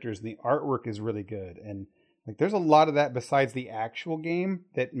characters and the artwork is really good. And like there's a lot of that besides the actual game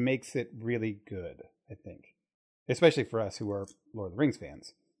that makes it really good, I think. Especially for us who are Lord of the Rings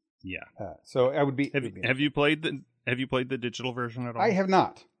fans. Yeah. So I would be. Have you played the digital version at all? I have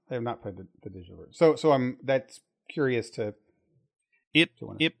not. I have not played the digital version. So I'm that's curious to.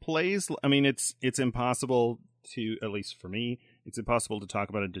 It plays. I mean, it's impossible to, at least for me, it's impossible to talk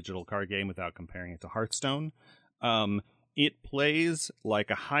about a digital card game without comparing it to Hearthstone. It plays like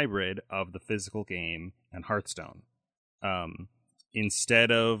a hybrid of the physical game and Hearthstone.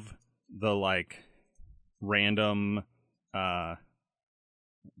 Instead of the like random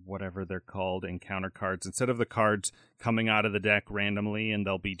whatever they're called, encounter cards, instead of the cards coming out of the deck randomly and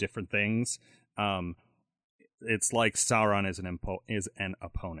there'll be different things, it's like Sauron is an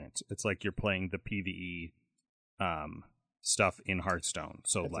opponent. It's like you're playing the PvE stuff in Hearthstone.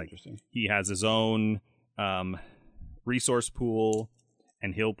 So that's like he has his own resource pool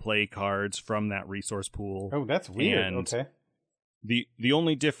and he'll play cards from that resource pool. Oh, that's weird. Okay. The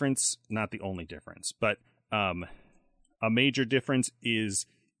only difference, not the only difference, but a major difference is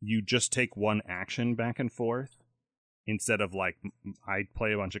you just take one action back and forth instead of like I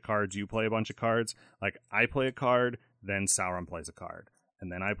play a bunch of cards, you play a bunch of cards. Like I play a card, then Sauron plays a card,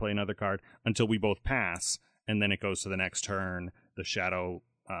 and then I play another card until we both pass, and then it goes to the next turn. The shadow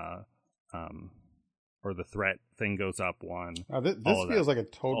or the threat thing goes up one. This feels like a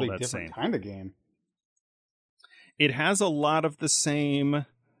totally different kind of game. It has a lot of the same,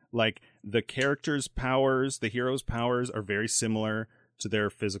 like the characters' powers, the heroes' powers are very similar to their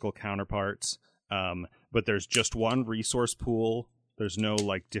physical counterparts. But there's just one resource pool. There's no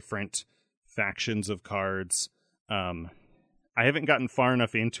like different factions of cards. I haven't gotten far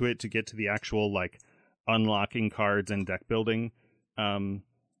enough into it to get to the actual like unlocking cards and deck building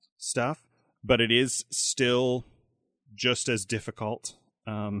stuff, but it is still just as difficult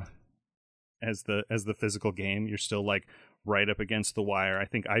as the physical game. You're still like right up against the wire. I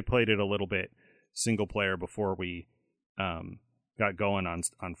think I played it a little bit single player before we got going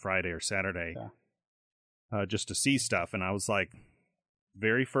on Friday or Saturday, just to see stuff, and I was like,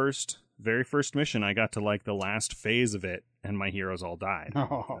 very first mission, I got to like the last phase of it, and my heroes all died.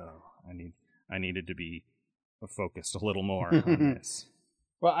 Oh. So I needed to be focused a little more on this.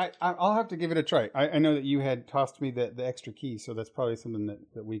 Well, I'll have to give it a try. I know that you had tossed me the extra key, so that's probably something that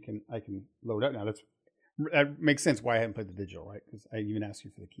I can load up now. That makes sense why I haven't played the digital, right? Because I even asked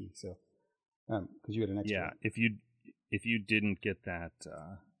you for the key, so because you had an extra. Yeah, if you didn't get that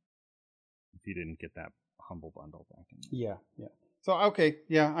humble bundle back in. Yeah. So okay,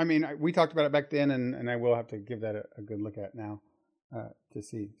 yeah. I mean, we talked about it back then, and I will have to give that a good look at now to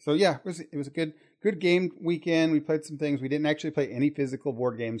see. So yeah, it was a good game weekend. We played some things. We didn't actually play any physical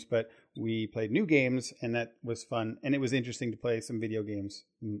board games, but we played new games, and that was fun. And it was interesting to play some video games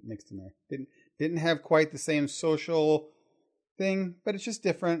mixed in there. Didn't have quite the same social thing, but it's just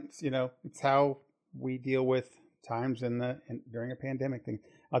different. You know, it's how we deal with times during a pandemic thing.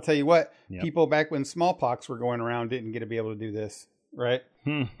 I'll tell you what, People back when smallpox were going around didn't get to be able to do this, right?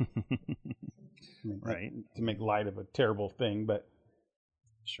 Right. To make light of a terrible thing, but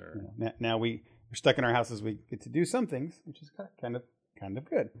sure. You know, now we're stuck in our houses. We get to do some things, which is kind of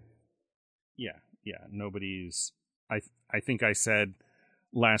good. Yeah. Nobody's. I think I said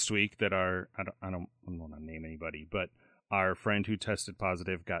last week that I don't want to name anybody, but our friend who tested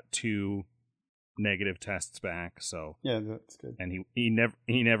positive got 2 negative tests back. So yeah, that's good. And he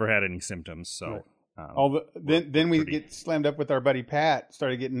never had any symptoms. So right. Then we get slammed up with our buddy Pat.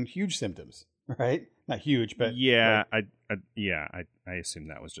 Started getting huge symptoms. Right? Not huge, but yeah, like, I assume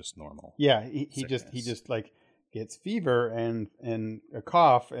that was just normal. Yeah, he just like gets fever and a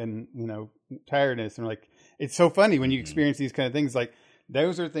cough and tiredness, and like it's so funny when you experience these kind of things. Like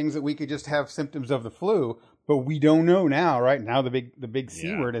those are things that we could just have symptoms of the flu, but we don't know now. Right now, the big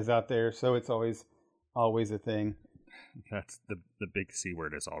C word is out there, so it's always a thing. That's the big C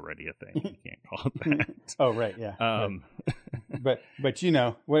word is already a thing. You can't call it that. Oh right, yeah. But what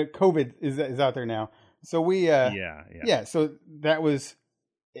COVID is out there now. So we so that was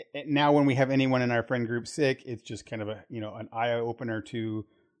now when we have anyone in our friend group sick, it's just kind of a an eye opener to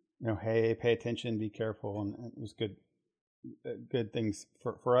hey, pay attention, be careful, and it was good things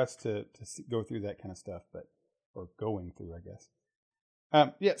for us to go through that kind of stuff, or going through, I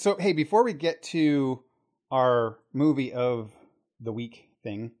guess. So hey, before we get to our movie of the week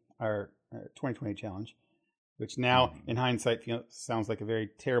thing, our 2020 challenge, which now in hindsight sounds like a very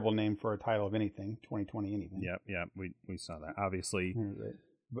terrible name for a title of anything, 2020 anything. Yeah, we saw that. Obviously, right.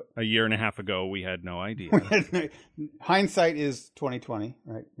 But a year and a half ago, we had no idea. Hindsight is 2020,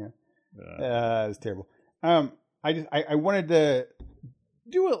 right? Yeah, it was terrible. I wanted to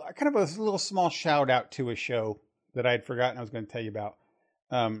do a kind of a little small shout out to a show that I had forgotten I was going to tell you about.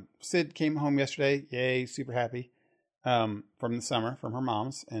 Sid came home yesterday. Yay, super happy. From the summer, from her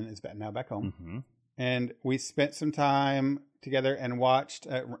mom's, and is now back home. Mm-hmm. And we spent some time together and watched.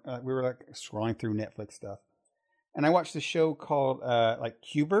 We were like scrolling through Netflix stuff, and I watched a show called like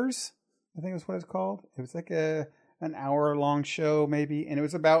Cubers. I think that's what it's called. It was like an hour-long show, maybe, and it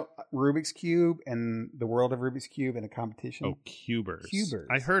was about Rubik's Cube and the world of Rubik's Cube and a competition. Oh, Cubers!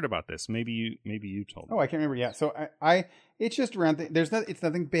 I heard about this. Maybe you told me. Oh, I can't remember. Yeah, so I it's just around. It's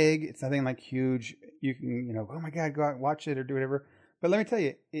nothing big. It's nothing like huge. You can oh my god, go out and watch it or do whatever. But let me tell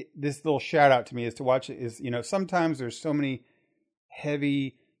you, this little shout out to me is to watch it. Is sometimes there's so many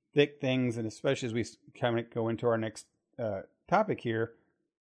heavy, thick things, and especially as we kind of go into our next topic here.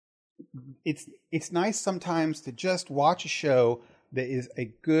 It's nice sometimes to just watch a show that is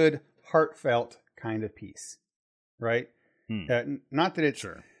a good, heartfelt kind of piece, right? Not that it's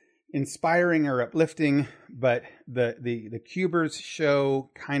inspiring or uplifting, but the Cubers show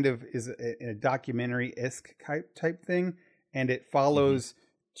kind of is a documentary-esque type thing, and it follows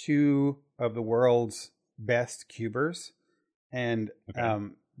two of the world's best cubers, and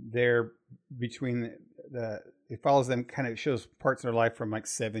they're between it follows them, kind of shows parts of their life from like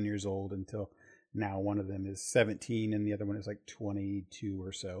 7 years old until now. One of them is 17 and the other one is like 22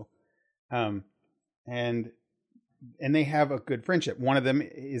 or so. And they have a good friendship. One of them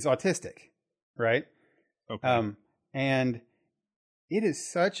is autistic, right? Okay. And it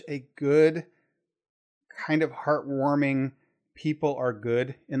is such a good kind of heartwarming, people are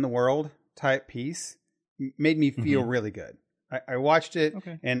good in the world type piece. Made me feel really good. I watched it,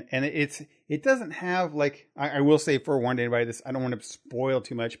 and it doesn't have like, I will say, forewarned anybody, this, I don't want to spoil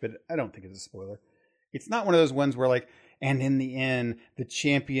too much, but I don't think it's a spoiler. It's not one of those ones where like, and in the end, the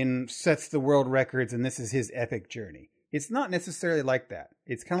champion sets the world records and this is his epic journey. It's not necessarily like that.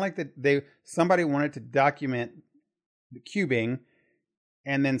 It's kind of like somebody wanted to document the cubing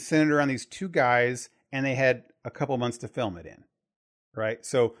and then send it around these two guys, and they had a couple months to film it in, right?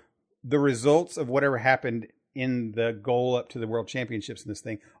 So the results of whatever happened in the goal up to the world championships in this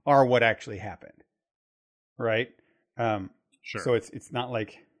thing are what actually happened, right? Sure. So it's not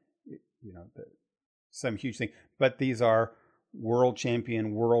like, some huge thing, but these are world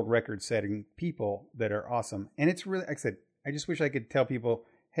champion, world record setting people that are awesome. And it's really, like I said, I just wish I could tell people,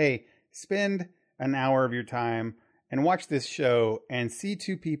 hey, spend an hour of your time and watch this show and see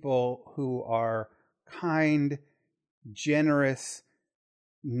two people who are kind, generous,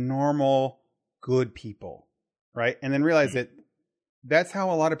 normal, good people, right? And then realize that that's how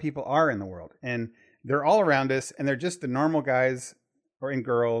a lot of people are in the world. And they're all around us, and they're just the normal guys and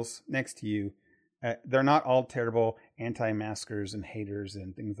girls next to you. They're not all terrible anti-maskers and haters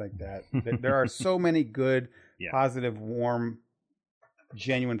and things like that. There are so many good, positive, warm,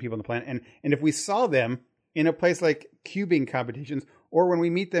 genuine people on the planet. And if we saw them in a place like cubing competitions, or when we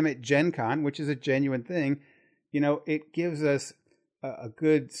meet them at GenCon, which is a genuine thing, it gives us a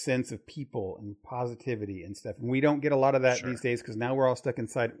good sense of people and positivity and stuff. And we don't get a lot of that these days, because now we're all stuck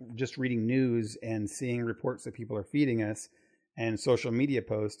inside just reading news and seeing reports that people are feeding us and social media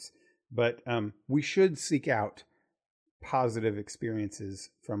posts. But we should seek out positive experiences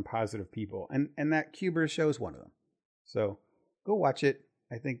from positive people, and that Cuber show is one of them. So go watch it.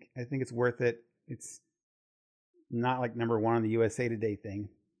 I think it's worth it. It's not like number one on the USA Today thing,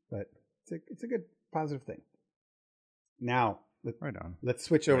 but it's a good positive thing. Now let's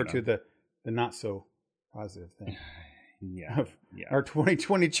switch over to the not so positive thing. Our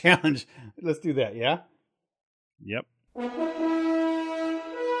 2020 challenge. Let's do that. Yeah. Yep.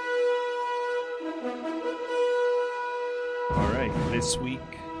 All right, this week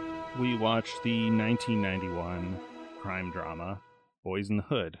we watched the 1991 crime drama Boyz n the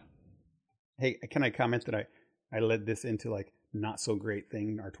Hood. Hey, can I comment that I led this into like not so great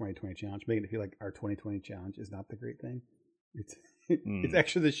thing, our 2020 challenge, making it feel like our 2020 challenge is not the great thing. It's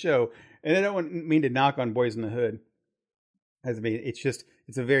actually the show, and I don't mean to knock on Boyz n the Hood.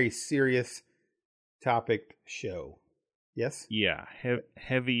 It's a very serious topic show. Yes. Yeah,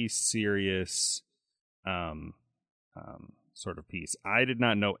 heavy, serious, sort of piece. I did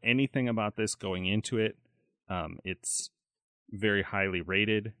not know anything about this going into it. It's very highly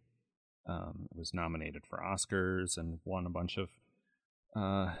rated. It was nominated for Oscars and won a bunch of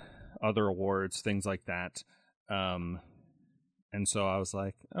other awards, things like that. And so I was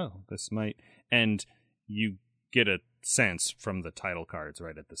like, oh, this might... And you get a sense from the title cards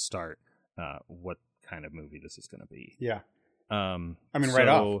right at the start what kind of movie this is going to be. Yeah. Right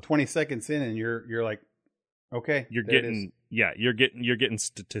off, 20 seconds in, and you're like, okay, you're getting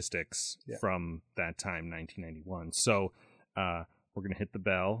statistics from that time, 1991. So we're gonna hit the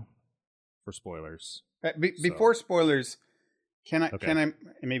bell for spoilers. Before spoilers, can I? And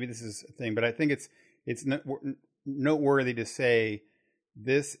maybe this is a thing, but I think it's noteworthy to say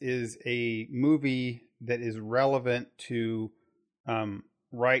this is a movie that is relevant to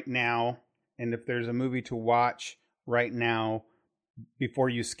right now, and if there's a movie to watch right now before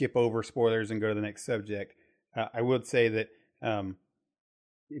you skip over spoilers and go to the next subject. I would say that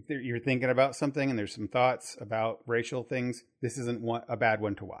if you're thinking about something and there's some thoughts about racial things, this isn't a bad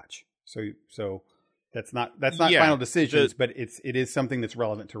one to watch. So that's not final decisions, but it is something that's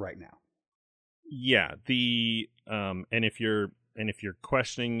relevant to right now. Yeah. And if you're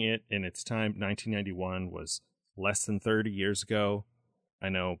questioning it in its time, 1991 was less than 30 years ago. I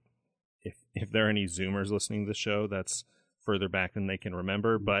know if there are any Zoomers listening to the show, that's further back than they can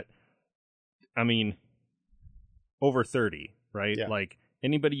remember, but I mean, over 30, right? Yeah. Like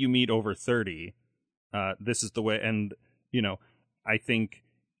anybody you meet over 30, this is the way. And, I think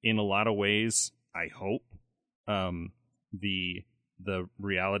in a lot of ways, I hope the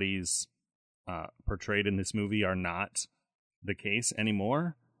realities portrayed in this movie are not the case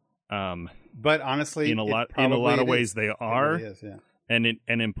anymore. But honestly, in a lot of ways they are. It really is, yeah.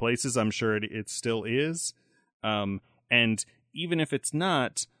 And in places, I'm sure it still is. And even if it's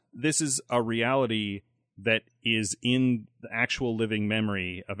not, this is a reality that is in the actual living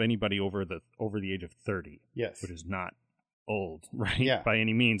memory of anybody over the age of 30. Yes, which is not old, right? Yeah. By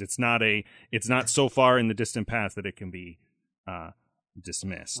any means, it's not so far in the distant past that it can be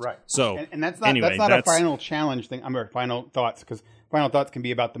dismissed. Right. So, and that's not a final challenge thing. Final thoughts, because final thoughts can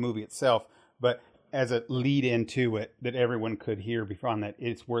be about the movie itself, but as a lead into it that everyone could hear before that,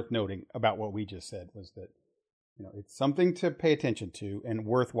 it's worth noting about what we just said was that, it's something to pay attention to and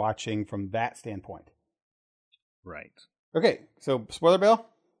worth watching from that standpoint. Right. Okay, so spoiler bell?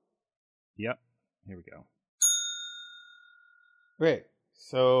 Yep. Here we go. Okay,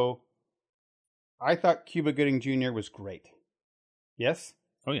 so I thought Cuba Gooding Jr. was great. Yes?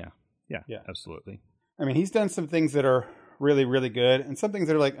 Oh, yeah. Yeah, absolutely. I mean, he's done some things that are really, really good, and some things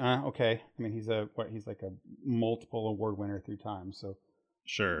that are like, okay. I mean, he's like a multiple award winner through time, so.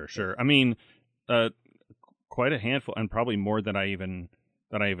 Sure. I mean, quite a handful, and probably more than I even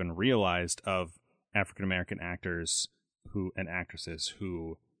realized, of African American actors and actresses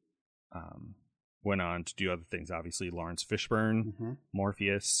who went on to do other things. Obviously, Lawrence Fishburne,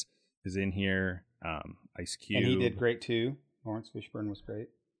 Morpheus is in here. Ice Cube, and he did great too. Lawrence Fishburne was great.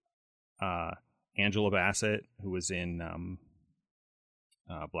 Angela Bassett, who was in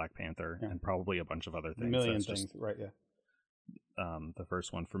Black Panther, and probably a bunch of other things. A million things, right? Yeah. The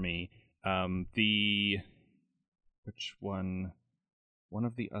first one for me. Which one? One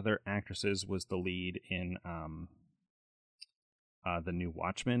of the other actresses was the lead in the new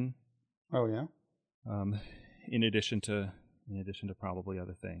Watchmen. Oh yeah. In addition to probably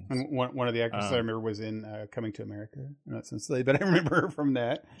other things. And one of the actresses I remember was in Coming to America. Not since but I remember her from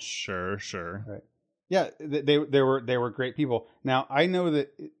that. Sure. Right. Yeah, they were great people. Now I know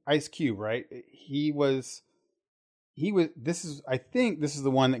that Ice Cube, right? He was. I think this is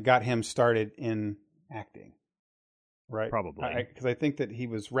the one that got him started in acting. Right. Probably. Because I think that he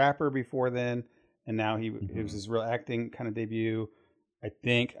was rapper before then, and now it was his real acting kind of debut. I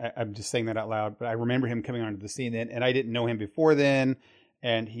think I'm just saying that out loud, but I remember him coming onto the scene then, and I didn't know him before then,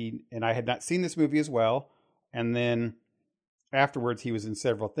 and I had not seen this movie as well. And then afterwards, he was in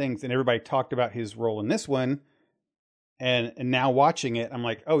several things, and everybody talked about his role in this one. And now watching it, I'm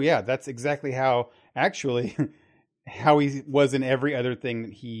like, oh yeah, that's exactly how he was in every other thing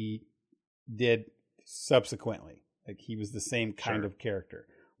that he did subsequently. Like he was the same kind of character.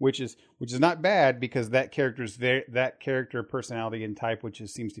 Which is not bad, because that character personality and type, which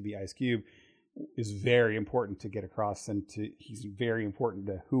seems to be Ice Cube, is very important to get across, and he's very important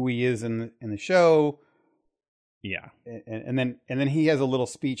to who he is in the show. Yeah, and then he has a little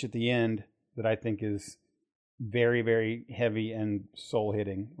speech at the end that I think is very, very heavy and soul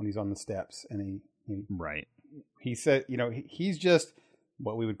hitting when he's on the steps, and he said, he's just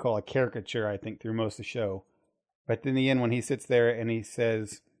what we would call a caricature, I think, through most of the show. But in the end, when he sits there and he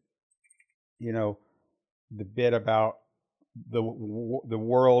says, the bit about the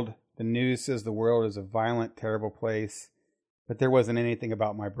world, the news says the world is a violent, terrible place, but there wasn't anything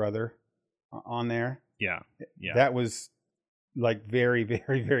about my brother on there. Yeah. That was like very,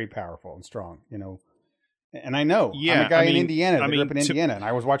 very, very powerful and strong, And I know, I'm a guy in Indiana. I grew up in Indiana, and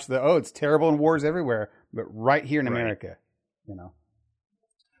I was watching it's terrible and wars everywhere, but right here in America,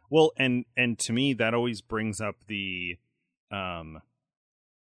 Well, and to me, that always brings up the, I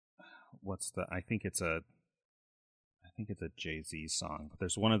think it's a Jay-Z song, but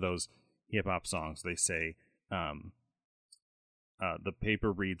there's one of those hip hop songs. They say, the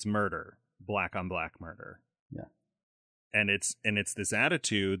paper reads murder, black on black murder. Yeah. And it's this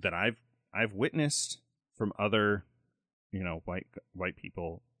attitude that I've witnessed from other, white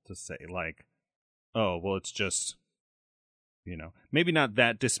people, to say like, oh, well, it's just, maybe not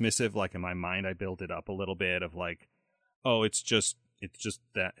that dismissive. Like in my mind, I build it up a little bit of like, oh, it's just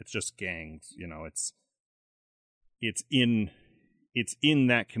gangs. It's in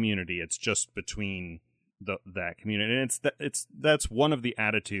that community. It's just between that community, and that's one of the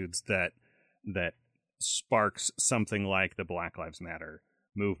attitudes that sparks something like the Black Lives Matter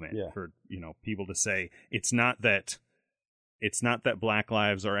movement. Yeah. For people to say it's not that Black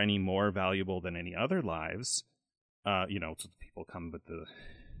lives are any more valuable than any other lives. So people come with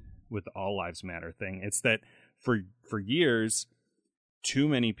the all lives matter thing. It's that for years, too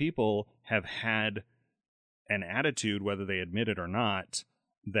many people have had an attitude, whether they admit it or not,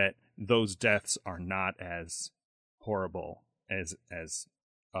 that those deaths are not as horrible as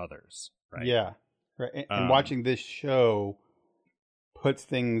others, right? Yeah. Right. And watching this show puts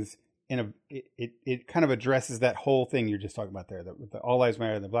things in it kind of addresses that whole thing you're just talking about there, with the All Lives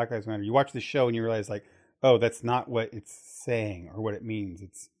Matter and the Black Lives Matter. You watch the show and you realize, like, oh, that's not what it's saying or what it means.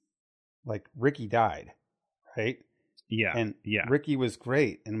 It's like Ricky died, right? Yeah. And yeah. Ricky was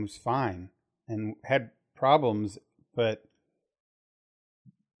great and was fine and had problems, but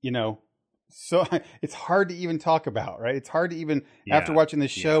so it's hard to even talk about, right? It's hard to even, after watching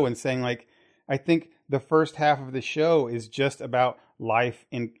this show and saying, like, I think the first half of the show is just about life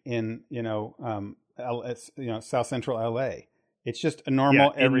in South Central LA. It's just a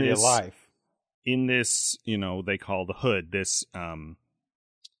normal everyday life. In this, they call the hood, this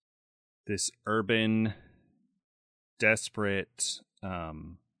urban, desperate,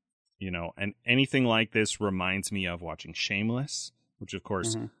 and anything like this reminds me of watching Shameless, which of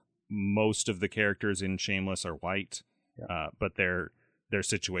course most of the characters in Shameless are white, but their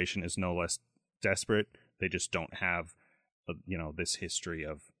situation is no less desperate. They just don't have this history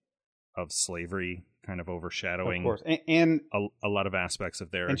of slavery kind of overshadowing, of course, and a lot of aspects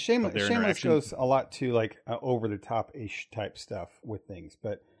of their, and Shameless goes a lot to, like, over the top ish type stuff with things,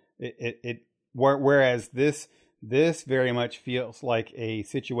 but whereas this very much feels like a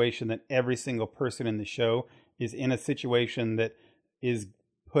situation that every single person in the show is in a situation that is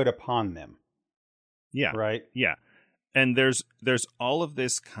put upon them. Yeah. Right. Yeah. And there's all of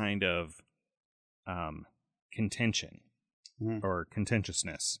this kind of contention or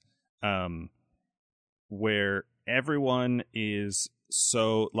contentiousness, where everyone is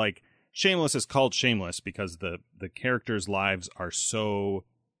so, like, Shameless is called Shameless because the characters' lives are so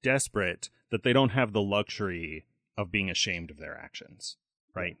desperate that they don't have the luxury of being ashamed of their actions,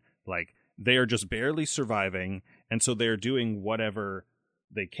 right? Like, they are just barely surviving, and so they're doing whatever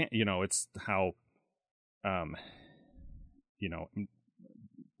they can. It's how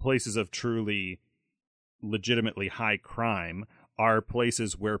places of truly legitimately high crime are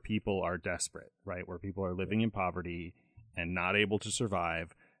places where people are desperate, right? Where people are living in poverty and not able to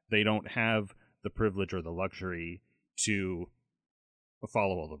survive. They don't have the privilege or the luxury to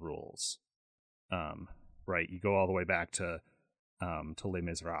follow all the rules. Right? You go all the way back to Les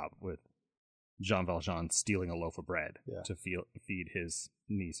Miserables, with Jean Valjean stealing a loaf of bread to feed his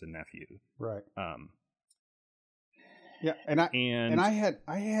niece and nephew. Right. Yeah, and I had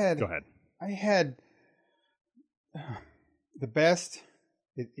go ahead. I had the best.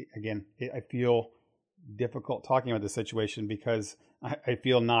 I feel difficult talking about the situation because I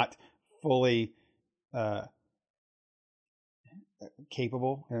feel not fully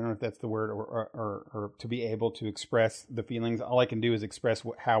capable. I don't know if that's the word, or to be able to express the feelings. All I can do is express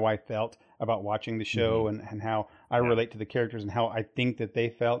how I felt about watching the show and how I relate to the characters and how I think that they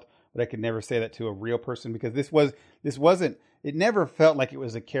felt. But I could never say that to a real person because this wasn't. It never felt like it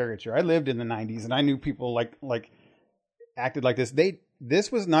was a caricature. I lived in the 90s and I knew people like acted like this.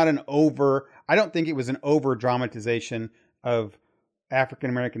 This was not an over. I don't think it was an over dramatization of African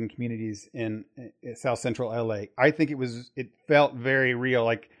American communities in South Central LA. I think it felt very real.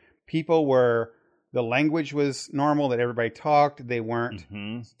 Like, the language was normal, that everybody talked. They weren't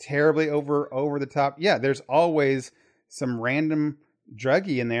terribly over the top. Yeah, there's always some random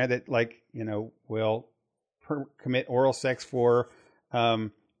druggie in there that, like, will commit oral sex for,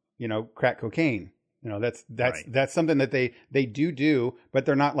 crack cocaine. That's something that they do, but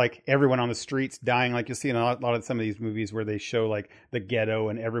they're not like everyone on the streets dying. Like you see in a lot of some of these movies where they show, like, the ghetto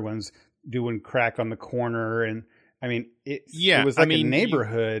and everyone's doing crack on the corner. And I mean, it was like a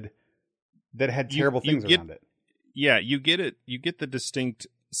neighborhood that had terrible things around it. Yeah, you get it. You get the distinct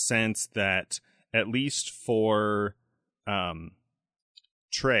sense that, at least for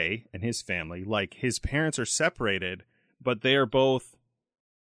Trey and his family, like, his parents are separated, but they are both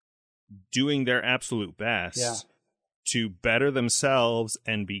doing their absolute best to better themselves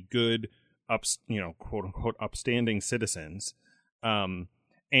and be good, quote unquote, upstanding citizens.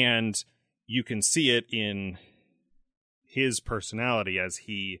 And you can see it in his personality as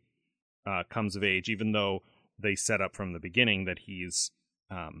he comes of age, even though they set up from the beginning that he's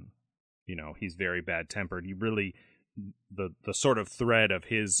very bad tempered. You really, the sort of thread of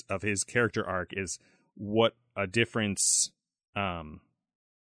his character arc is what a difference,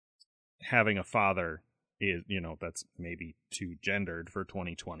 having a father is, that's maybe too gendered for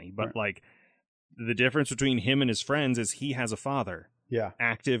 2020, but like, the difference between him and his friends is he has a father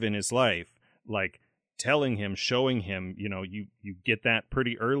active in his life, like, telling him, showing him. You get that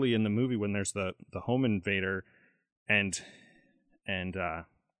pretty early in the movie when there's the home invader and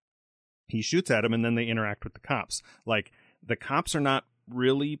he shoots at him, and then they interact with the cops. Like, the cops are not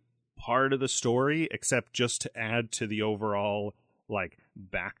really part of the story, except just to add to the overall, like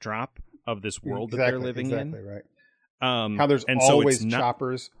backdrop of this world that they're living in. Right. How there's always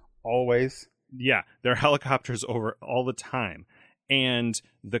choppers, always. Yeah, there are helicopters over all the time, and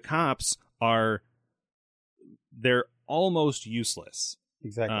the cops they're almost useless.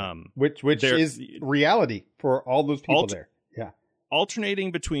 Exactly. Which is reality for all those people there. Yeah.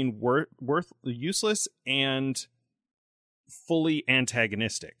 Alternating between useless and fully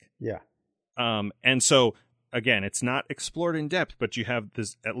antagonistic. Yeah. And so again, it's not explored in depth, but you have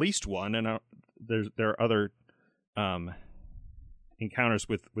this at least one, and there are other encounters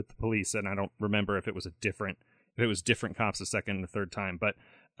with the police, and I don't remember if it was different cops the second and the third time, but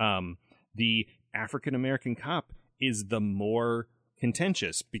the African American cop is the more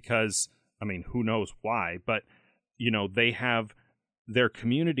contentious because, I mean, who knows why, but they have their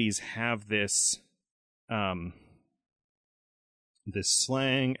communities have this this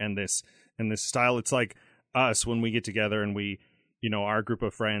slang and this style. It's like us when we get together and we, our group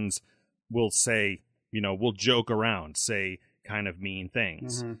of friends will say, we'll joke around, say kind of mean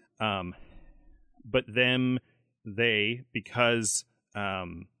things. Mm-hmm. But they, because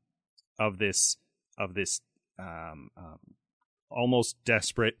of this almost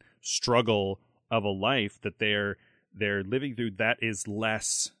desperate struggle of a life that they're living through, that is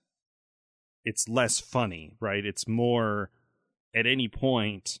less funny, right? It's more at any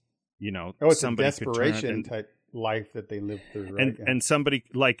point, it's somebody a desperation type life that they live through, right? And somebody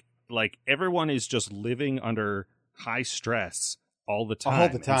like everyone is just living under high stress all the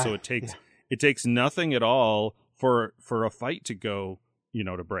time. And so it takes nothing at all for a fight to go,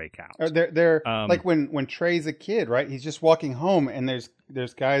 to break out. They're like when Trey's a kid, right? He's just walking home and there's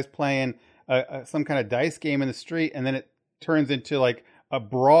guys playing some kind of dice game in the street, and then it turns into like a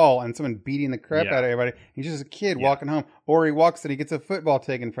brawl and someone beating the crap out of everybody. He's just a kid walking home, or he walks and he gets a football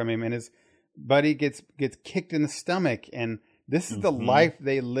taken from him, and his buddy gets kicked in the stomach, and this is the life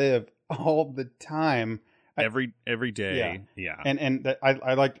they live all the time, every day. Yeah. And I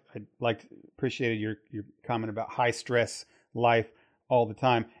appreciated your comment about high stress life all the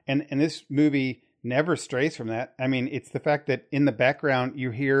time, and this movie never strays from that. I mean, it's the fact that in the background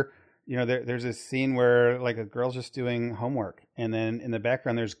you hear, there's a scene where like a girl's just doing homework, and then in the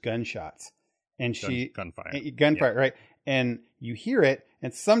background there's gunshots, and gunfire, right? And you hear it,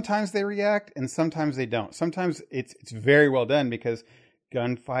 and sometimes they react, and sometimes they don't. Sometimes it's very well done because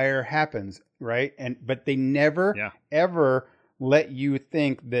gunfire happens, right? But they never ever let you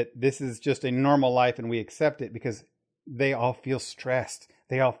think that this is just a normal life and we accept it, because they all feel stressed,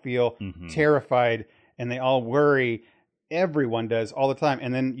 they all feel terrified, and they all worry. Everyone does all the time.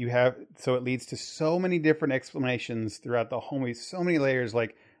 And then so it leads to so many different explanations throughout the whole movie, so many layers.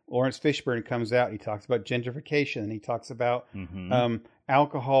 Like Lawrence Fishburne comes out, he talks about gentrification, and he talks about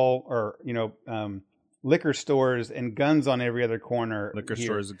alcohol, or liquor stores and guns on every other corner.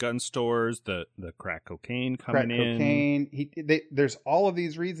 Stores, gun stores, the crack cocaine coming in. There's all of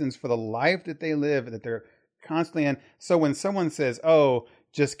these reasons for the life that they live, that they're constantly in. So when someone says, "Oh,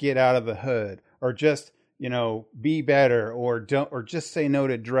 just get out of the hood," or just be better, or just say no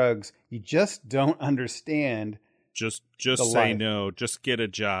to drugs, you just don't understand. Just say no. Just get a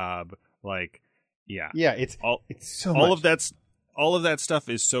job. It's so all much. All of that stuff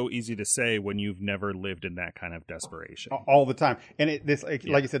is so easy to say when you've never lived in that kind of desperation all the time. And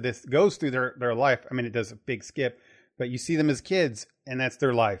like you said, this goes through their life. I mean, it does a big skip, but you see them as kids, and that's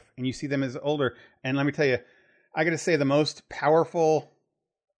their life, and you see them as older. And let me tell you, I got to say, the most powerful,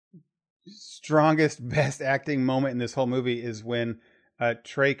 strongest, best acting moment in this whole movie is when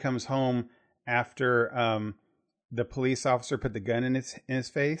Trey comes home after the police officer put the gun in his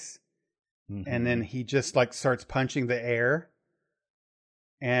face, and then he just starts punching the air.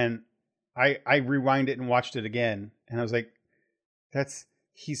 And I rewind it and watched it again, and I was like,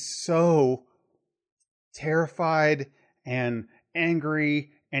 he's so terrified and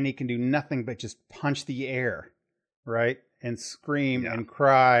angry, and he can do nothing but just punch the air, right? And scream and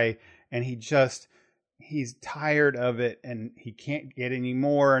cry. And he's tired of it, and he can't get any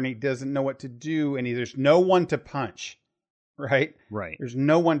more, and he doesn't know what to do, and there's no one to punch, right? Right. There's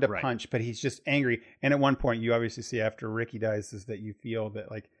no one to punch, but he's just angry. And at one point, you obviously see after Ricky dies, is that you feel that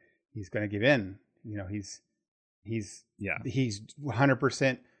he's going to give in. He's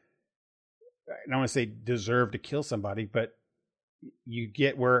 100%. I don't want to say deserve to kill somebody, but you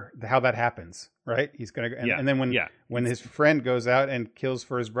get how that happens, right? He's going to, and then when his friend goes out and kills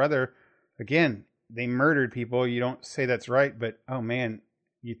for his brother, again, they murdered people. You don't say that's right, but oh man,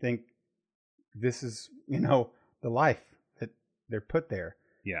 you think this is, the life that they're put there.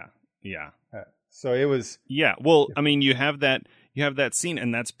 Yeah. Yeah. So it was. Yeah. Well, I mean, you have that scene,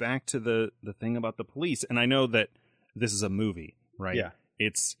 and that's back to the thing about the police. And I know that this is a movie, right? Yeah.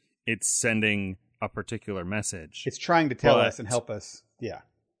 It's sending a particular message. It's trying to tell us and help us. Yeah.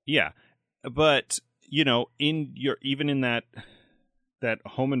 Yeah. But, you know, even in that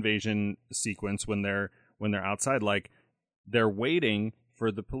home invasion sequence when they're outside, like, they're waiting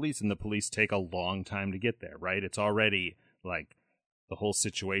for the police, and the police take a long time to get there, right? It's already like the whole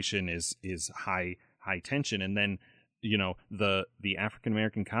situation is high tension, and then, you know, the African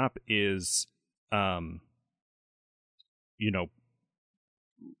American cop is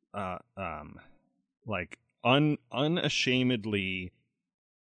like unashamedly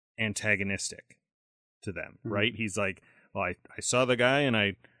antagonistic to them, right? He's like, well, I saw the guy and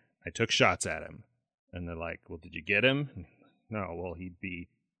I took shots at him. And they're like, well, did you get him? No, well, he'd be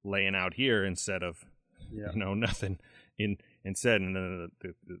laying out here instead of, you know, nothing instead. And then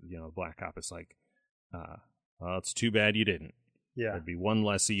the black cop is like, well, it's too bad you didn't. Yeah. There'd be one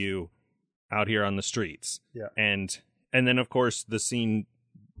less of you out here on the streets. Yeah. And then, of course, the scene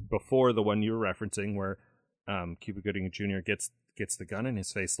before the one you were referencing where Cuba Gooding Jr. gets the gun in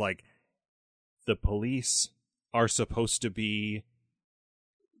his face, like, the police are supposed to be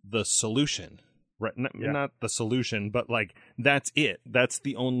the solution. Right, not the solution, but like that's it. That's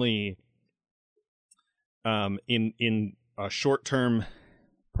the only in a short-term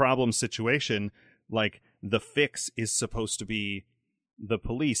problem situation. Like, the fix is supposed to be the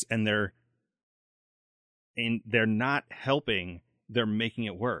police, and they're not helping. They're making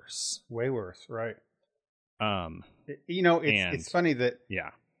it worse, way worse, right? You know, it's funny that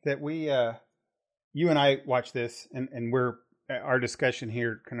we you and I watch this, and our discussion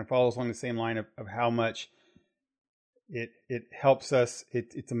here kind of follows along the same line of how much it helps us.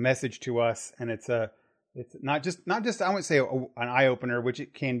 It's a message to us, and it's not just I wouldn't say an eye opener, which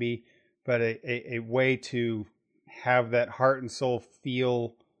it can be, but a way to have that heart and soul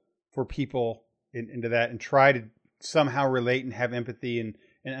feel for people into that, and try to somehow relate and have empathy and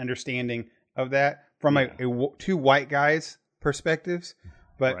understanding of that from two white guys' perspectives.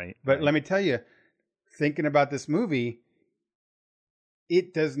 But let me tell you, thinking about this movie,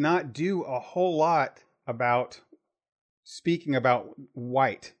 it does not do a whole lot about speaking about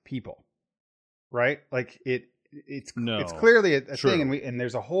white people, right? Like, it's clearly a thing, and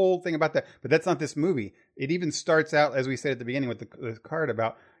there's a whole thing about that. But that's not this movie. It even starts out, as we said at the beginning, with the card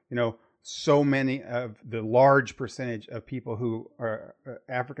about, you know, so many of the large percentage of people who are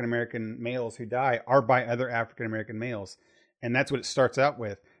African American males who die are by other African American males, and that's what it starts out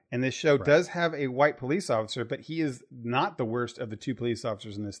with. And this show does have a white police officer, but he is not the worst of the two police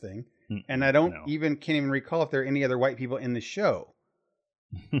officers in this thing. And I can't even recall if there are any other white people in the show.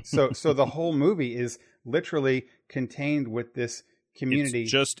 So the whole movie is literally contained with this community.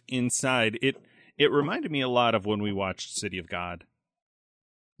 It's just inside. It reminded me a lot of when we watched City of God.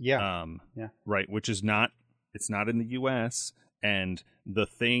 Yeah. Right. Which is it's not in the US. And the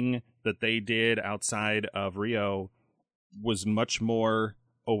thing that they did outside of Rio was much more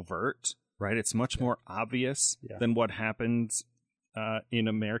overt, right? It's much more obvious than what happens in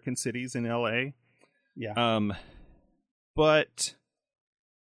American cities in LA. Yeah. But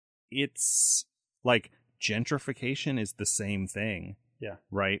it's like gentrification is the same thing. Yeah.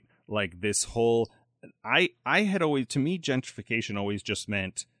 Right? Like, this whole I had always, to me, gentrification always just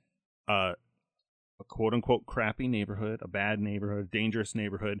meant a quote unquote crappy neighborhood, a bad neighborhood, dangerous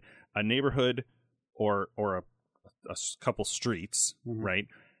neighborhood, a neighborhood or a couple streets, right,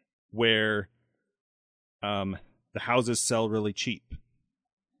 where the houses sell really cheap,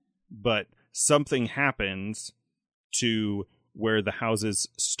 but something happens to where the houses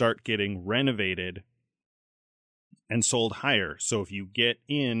start getting renovated and sold higher. So if you get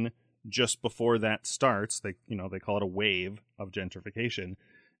in just before that starts, they call it a wave of gentrification.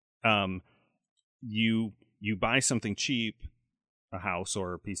 You buy something cheap, a house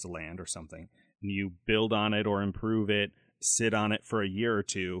or a piece of land or something, and you build on it or improve it, sit on it for a year or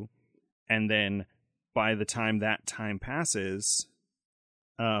two, and then by the time that time passes,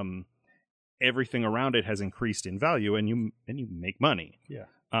 everything around it has increased in value, and you make money. Yeah.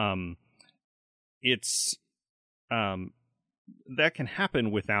 It's that can happen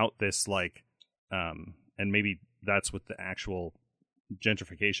without this, like, and maybe that's what the actual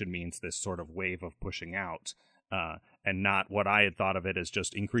gentrification means, this sort of wave of pushing out, and not what I had thought of it as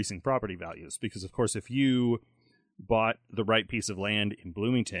just increasing property values. Because, of course, if you bought the right piece of land in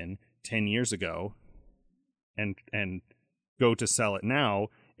Bloomington 10 years ago and go to sell it now,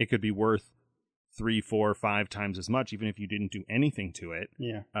 it could be worth 3, 4, 5 times as much, even if you didn't do anything to it.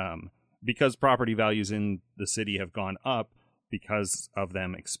 Yeah. Because property values in the city have gone up because of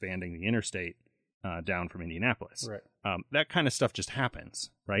them expanding the interstate down from Indianapolis. Right. That kind of stuff just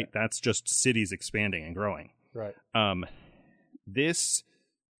happens, right? That's just cities expanding and growing. Right. this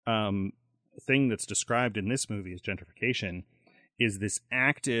thing that's described in this movie as gentrification is this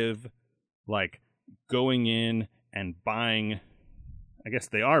active, like, going in and buying. I guess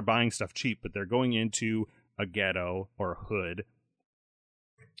they are buying stuff cheap, but they're going into a ghetto or a hood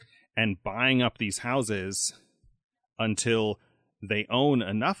and buying up these houses until they own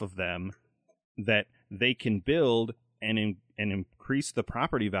enough of them that they can build and increase the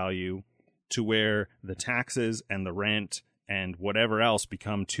property value to where the taxes and the rent and whatever else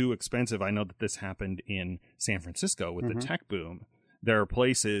become too expensive. I know that this happened in San Francisco with the tech boom. There are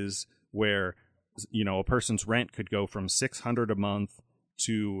places where, you know, a person's rent could go from $600 a month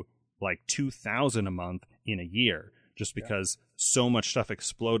to like $2,000 a month in a year, just because so much stuff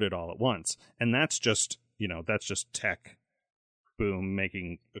exploded all at once. And that's just, you know, that's just tech boom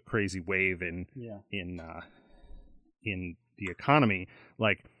making a crazy wave in the economy.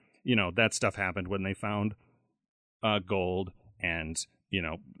 Like, you know, that stuff happened when they found gold, and, you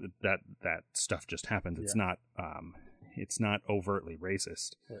know, that stuff just happened. It's not overtly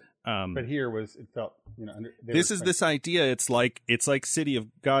racist. But here it felt, you know, this idea. It's like City of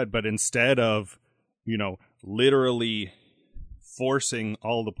God, but instead of, you know, literally forcing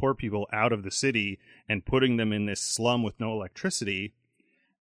all the poor people out of the city and putting them in this slum with no electricity,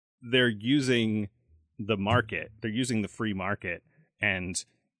 they're using the market. They're using the free market and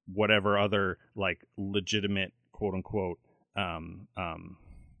whatever other, like, legitimate, quote unquote,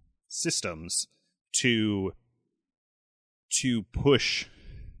 systems to push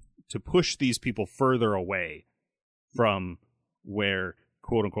these people further away from where,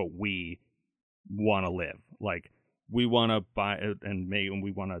 quote unquote, we want to live. Like, we want to buy and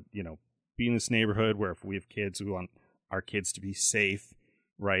we want to, you know, be in this neighborhood where if we have kids, we want our kids to be safe,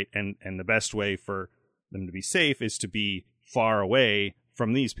 right? And the best way for them to be safe is to be far away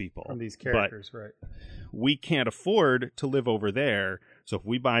from these people, from these characters, but right? We can't afford to live over there, so if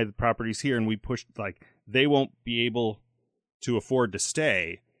we buy the properties here and we push, like, they won't be able to afford to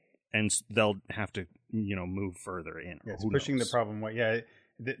stay, and they'll have to, you know, move further in. Yeah, it's pushing the problem away. Yeah,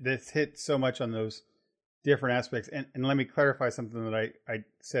 this hits so much on those different aspects. And let me clarify something that I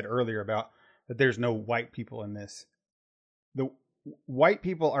said earlier about that there's no white people in this. The white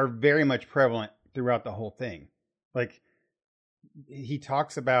people are very much prevalent throughout the whole thing. Like, he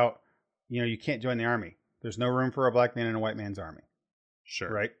talks about, you know, you can't join the army. There's no room for a black man in a white man's army.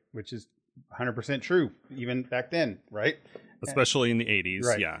 Sure. Right? Which is 100% true, even back then, right? Especially in the 80s,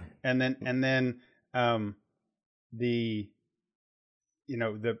 right. Yeah. And then the, you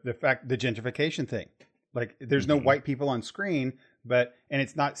know, the gentrification thing. Like, there's no white people on screen, and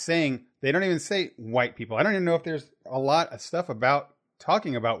it's not saying, they don't even say white people. I don't even know if there's a lot of stuff about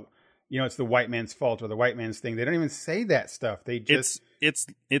talking about, you know, it's the white man's fault or the white man's thing. They don't even say that stuff. They just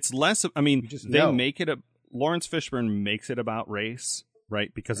it's less. I mean, they make it Lawrence Fishburne makes it about race,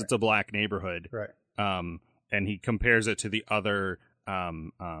 right? Because it's a black neighborhood, right? And he compares it to the other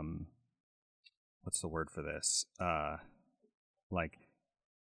what's the word for this? Like,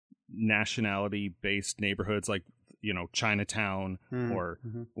 nationality based neighborhoods, like, you know, Chinatown or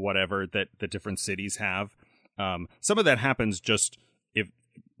whatever that the different cities have. Some of that happens just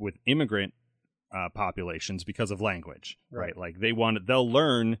with immigrant populations because of language, right? Like, they'll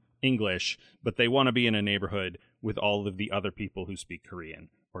learn English, but they want to be in a neighborhood with all of the other people who speak Korean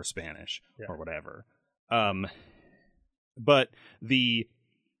or Spanish or whatever. But the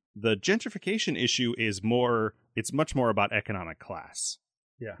gentrification issue is it's much more about economic class.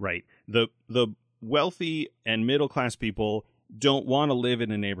 Yeah. Right. The wealthy and middle class people don't want to live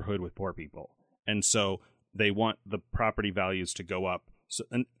in a neighborhood with poor people. And so they want the property values to go up. So,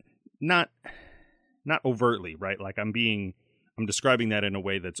 and not overtly, right? Like, I'm describing that in a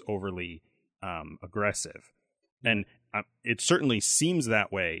way that's overly aggressive. And it certainly seems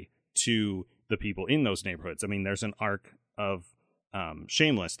that way to the people in those neighborhoods. I mean, there's an arc of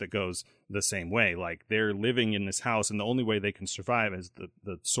Shameless that goes the same way. Like, they're living in this house, and the only way they can survive is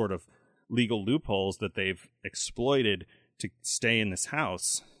the sort of legal loopholes that they've exploited to stay in this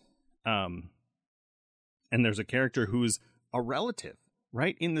house. And there's a character who's a relative,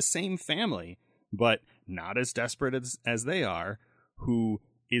 right, in the same family, but not as desperate as they are, who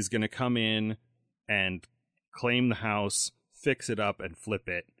is going to come in and claim the house, fix it up, and flip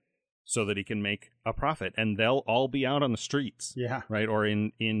it so that he can make a profit, and they'll all be out on the streets, right, or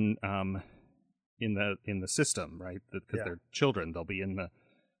in the system, right, because they're children. They'll be in the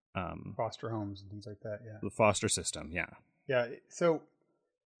foster homes and things like that. Yeah, the foster system. Yeah. So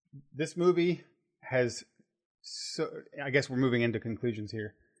this movie has, I guess we're moving into conclusions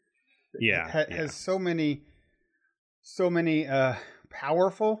here. It has so many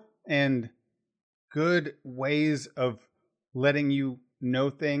powerful and good ways of letting you know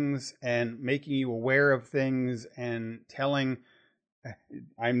things and making you aware of things and telling,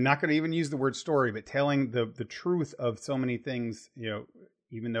 I'm not going to even use the word story, but telling the truth of so many things, you know,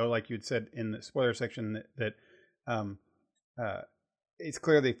 even though, like you had said in the spoiler section, that it's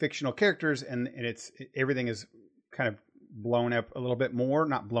clearly fictional characters, and everything is kind of blown up a little bit more,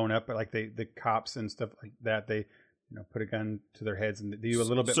 not blown up, but like the cops and stuff like that, they, you know, put a gun to their heads and they do a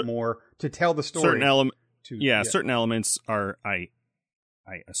little bit more to tell the story. Certain elements are, I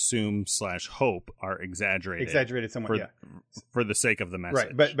assume / hope, are exaggerated somewhat, for the sake of the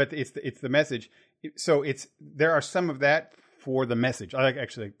message. Right, but it's the message. So there are some of that for the message. I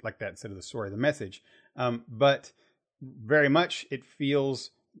actually like that instead of the story, the message. But very much it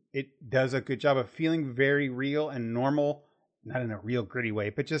does a good job of feeling very real and normal, not in a real gritty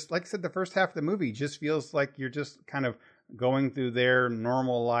way, but just like I said, the first half of the movie just feels like you're just kind of going through their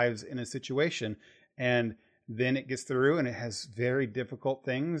normal lives in a situation. And then it gets through and it has very difficult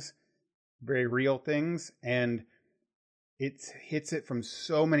things, very real things. And it hits it from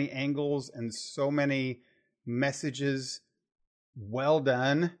so many angles and so many messages. Well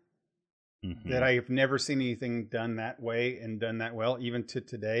done. Mm-hmm. That I've never seen anything done that way and done that well, even to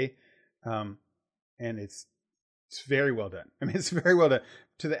today. And it's very well done. I mean, it's very well done.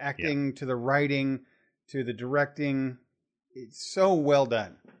 To the acting, to the writing, to the directing. It's so well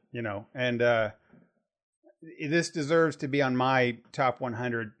done, you know. And this deserves to be on my top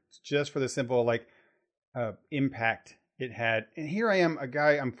 100 just for the simple, like, impact it had. And here I am, a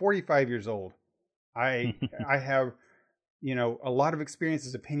guy, I'm 45 years old. I have, you know, a lot of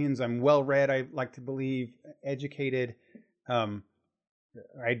experiences, opinions. I'm well read. I like to believe, educated.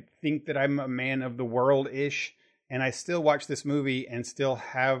 I think that I'm a man of the world-ish, and I still watch this movie and still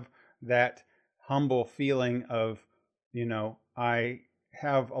have that humble feeling of, you know, I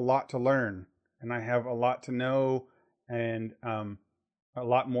have a lot to learn and I have a lot to know, and a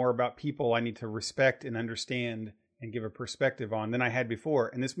lot more about people I need to respect and understand and give a perspective on than I had before.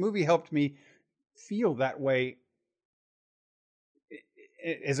 And this movie helped me feel that way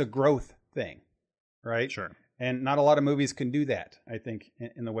as a growth thing, right? Sure. And not a lot of movies can do that, I think,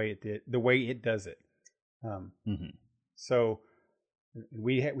 in the way it does it. So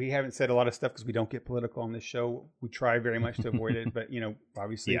we haven't said a lot of stuff because we don't get political on this show. We try very much to avoid it, but, you know,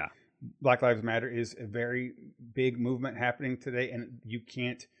 obviously, Black Lives Matter is a very big movement happening today, and you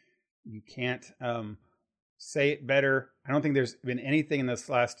can't say it better. I don't think there's been anything in this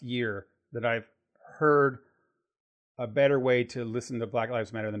last year that I've heard a better way to listen to Black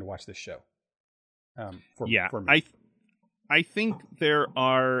Lives Matter than to watch this show. For me. I think there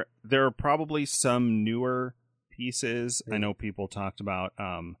are probably some newer pieces. I know people talked about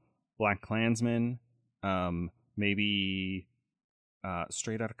Black Klansman, maybe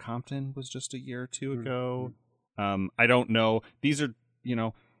Straight Outta Compton was just a year or two ago. I don't know. These are, you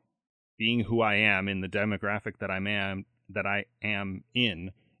know, being who I am in the demographic that I am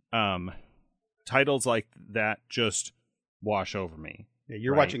in, titles like that just wash over me. Yeah,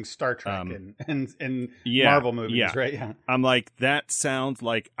 you're watching Star Trek and Marvel movies, right? Yeah. I'm like, that sounds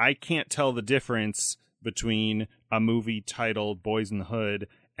like I can't tell the difference between a movie titled Boys in the Hood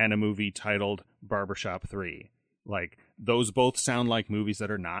and a movie titled Barbershop 3. Like, those both sound like movies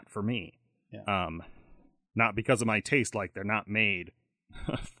that are not for me. Yeah. Not because of my taste, like they're not made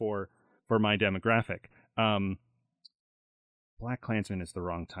for my demographic. Black Klansman is the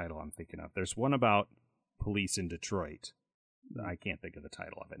wrong title I'm thinking of. There's one about police in Detroit. I can't think of the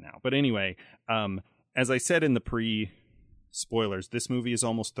title of it now. But anyway, as I said in the pre-spoilers, this movie is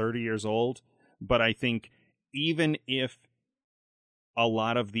almost 30 years old. But I think even if a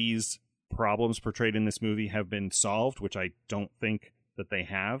lot of these problems portrayed in this movie have been solved, which I don't think that they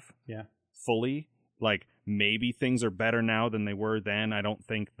have fully, like, maybe things are better now than they were then. I don't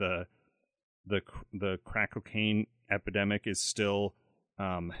think the crack cocaine epidemic is still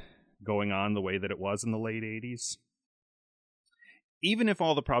going on the way that it was in the late 80s. Even if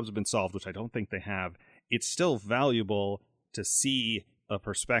all the problems have been solved, which I don't think they have, it's still valuable to see a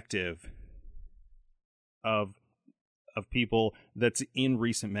perspective of people that's in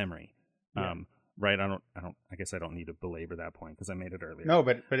recent memory. Right? I guess I don't need to belabor that point because I made it earlier. No,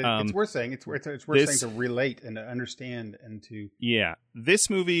 but it's worth saying. It's worth saying to relate and to understand and to. Yeah, this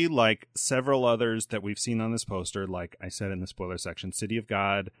movie, like several others that we've seen on this poster, like I said in the spoiler section, City of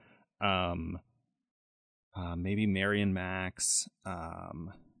God, maybe Mary and Max, a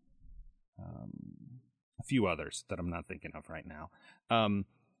few others that I'm not thinking of right now,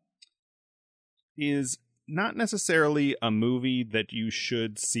 is not necessarily a movie that you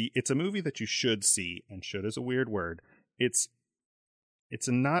should see. It's a movie that you should see, and should is a weird word. It's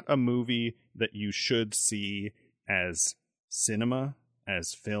not a movie that you should see as cinema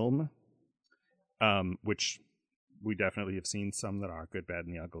as film, which we definitely have seen some that are Good, Bad,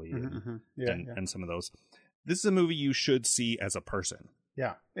 and the Ugly, and some of those. This is a movie you should see as a person.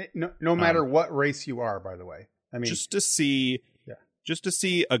 Yeah, no matter what race you are. By the way, I mean just to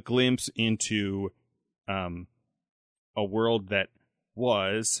see a glimpse into a world that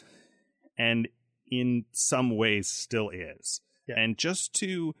was, and in some ways still is. Yeah. And just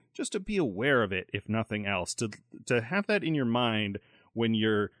to be aware of it, if nothing else, to have that in your mind when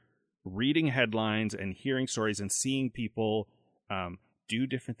you're reading headlines and hearing stories and seeing people do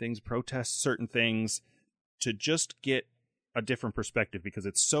different things, protest certain things, to just get a different perspective, because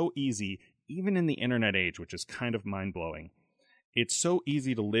it's so easy, even in the internet age, which is kind of mind-blowing. It's so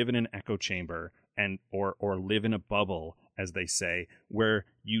easy to live in an echo chamber or live in a bubble, as they say, where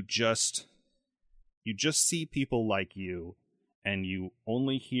you just see people like you, and you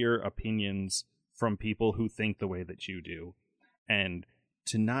only hear opinions from people who think the way that you do, and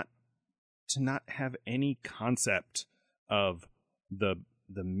to not have any concept of the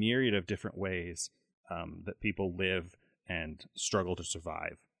myriad of different ways that people live and struggle to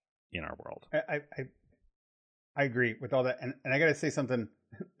survive in our world. I agree with all that, and I got to say something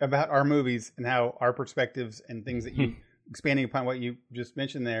about our movies and how our perspectives and things that you expanding upon what you just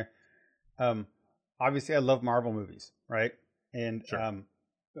mentioned there. Obviously, I love Marvel movies, right? And sure.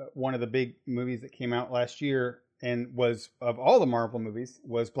 One of the big movies that came out last year and was of all the Marvel movies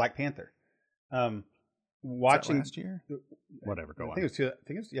was Black Panther. Watching last year, whatever. Go on. I think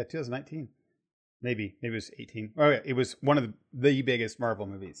it was 2019. Maybe it was 18. Oh yeah, it was one of the biggest Marvel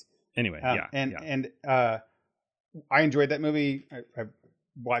movies. Anyway, and I enjoyed that movie. I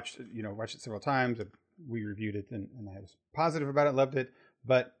watched it several times. We reviewed it, and I was positive about it, loved it.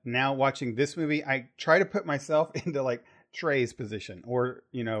 But now watching this movie, I try to put myself into like Trey's position, or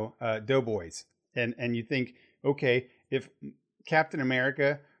Doughboys, and you think, okay, if Captain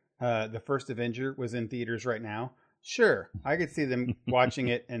America, the first Avenger, was in theaters right now, sure, I could see them watching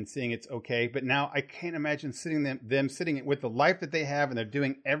it and seeing it's okay. But now I can't imagine them sitting it with the life that they have and they're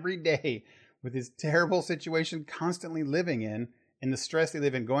doing every day, with this terrible situation constantly living in the stress they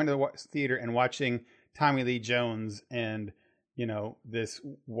live in, going to the theater and watching Tommy Lee Jones and this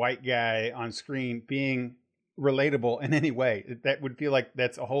white guy on screen being relatable in any way. That would feel like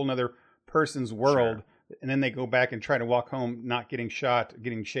that's a whole nother person's world. Sure. And then they go back and try to walk home, not getting shot,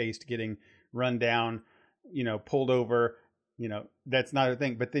 getting chased, getting run down, pulled over. That's not a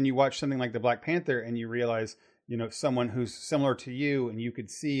thing. But then you watch something like the Black Panther and you realize, someone who's similar to you and you could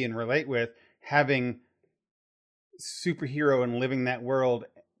see and relate with, having superhero and living that world.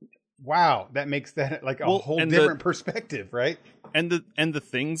 Wow, that makes that like a whole different perspective, right? And the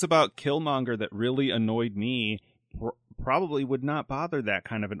things about Killmonger that really annoyed me probably would not bother that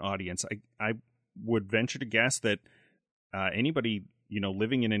kind of an audience. I would venture to guess that anybody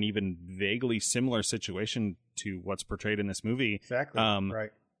living in an even vaguely similar situation to what's portrayed in this movie, exactly, right,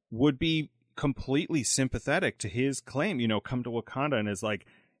 would be completely sympathetic to his claim. Come to Wakanda, and is like,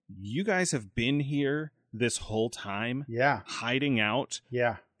 you guys have been here this whole time, hiding out,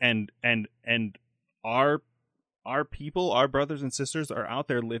 and our people, our brothers and sisters, are out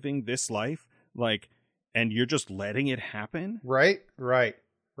there living this life, like, and you're just letting it happen, right.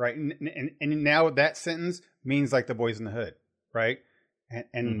 And now that sentence means like the Boys in the Hood, right?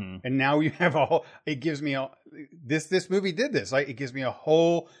 And now you have it gives me this movie did this, like, it gives me a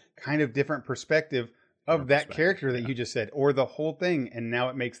whole kind of different perspective of that character that you just said, or the whole thing. And now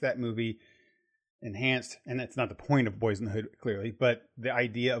it makes that movie enhanced. And that's not the point of Boys in the Hood, clearly, but the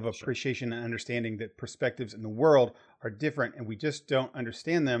idea of appreciation and understanding that perspectives in the world are different and we just don't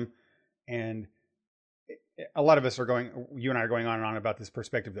understand them. And a lot of us you and I are going on and on about this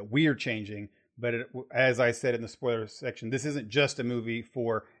perspective that we are changing. But as I said in the spoiler section, this isn't just a movie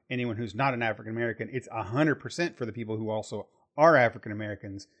for anyone who's not an African American. It's 100% for the people who also are African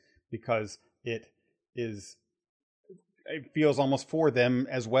Americans, because it feels almost for them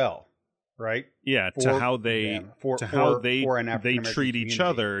as well, right? Yeah, to how they treat each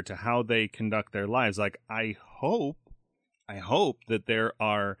other, to how they conduct their lives. Like, I hope that there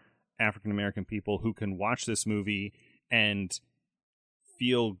are African American people who can watch this movie and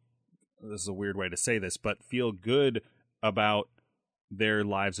feel, this is a weird way to say this, but feel good about their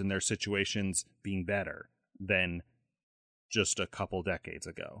lives and their situations being better than just a couple decades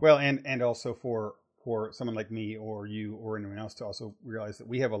ago. Well, and also for someone like me or you or anyone else to also realize that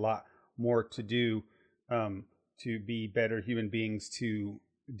we have a lot more to do to be better human beings to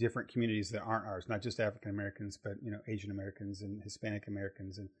different communities that aren't ours, not just African Americans, but Asian Americans and Hispanic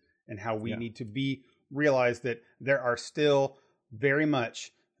Americans, and how we need to realize that there are still very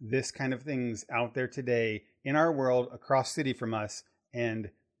much this kind of things out there today in our world across city from us, and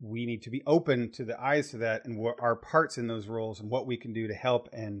we need to be open to the eyes to that and what our parts in those roles and what we can do to help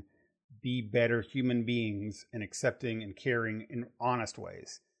and be better human beings and accepting and caring in honest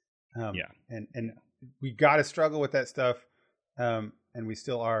ways. And we got to struggle with that stuff. And we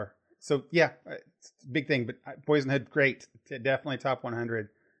still are. So yeah, it's a big thing, but Boyz and Hood, great. Definitely top 100.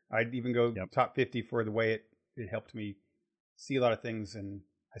 I'd even go top 50 for the way it helped me see a lot of things, and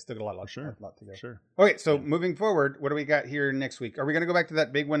I still got a lot to go. Sure. Okay, so moving forward, what do we got here next week? Are we going to go back to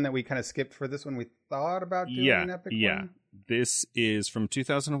that big one that we kind of skipped for this one? We thought about doing an epic one? This is from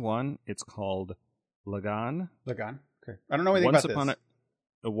 2001. It's called Lagan. Lagan. Okay. I don't know anything about this.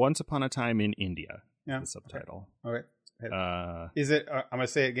 Once Upon a Time in India. Yeah. The subtitle. Okay. Is it? I'm going to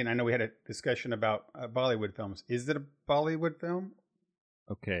say it again. I know we had a discussion about Bollywood films. Is it a Bollywood film?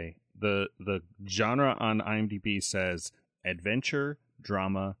 Okay. The genre on IMDb says adventure,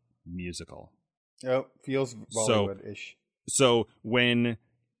 drama, musical. Oh, feels Bollywood-ish. So when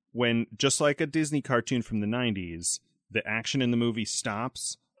just like a Disney cartoon from the 90s, the action in the movie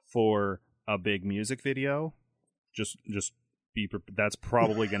stops for a big music video, that's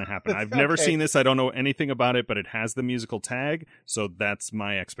probably going to happen. I've never seen this. I don't know anything about it, but it has the musical tag, so that's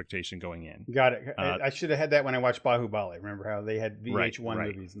my expectation going in. Got it. I should have had that when I watched Bahubali. Remember how they had VH1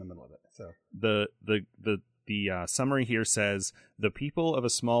 movies in the middle of it? So the summary here says the people of a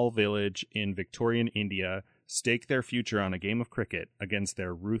small village in Victorian India stake their future on a game of cricket against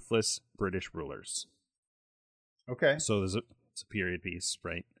their ruthless British rulers. Okay. So it's a period piece,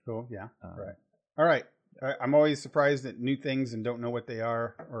 right? Cool. Yeah. Right. All right. I'm always surprised at new things and don't know what they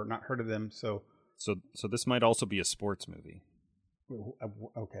are or not heard of them. So this might also be a sports movie.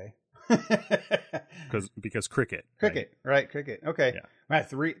 Okay. because cricket. Right? Cricket. Okay. Yeah. Wow,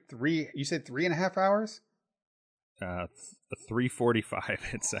 three. You said 3.5 hours?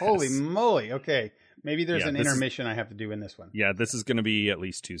 3:45. It says. Holy moly! Okay, maybe there's an intermission I have to do in this one. Yeah, this is going to be at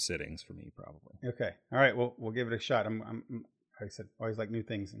least 2 sittings for me, probably. Okay. All right. We'll give it a shot. I'm like I said, always like new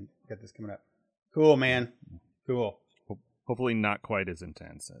things and get this coming up. Cool, man. Cool. Hopefully not quite as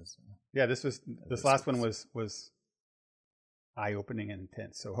intense as. Yeah, this last one was eye-opening and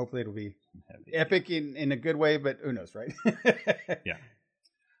intense. So hopefully it'll be epic in a good way, but who knows, right? Yeah.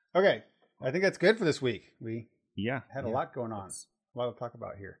 Okay. I think that's good for this week. We had a lot going on. A lot to talk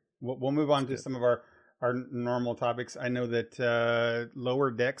about here. We'll move on to some of our normal topics. I know that Lower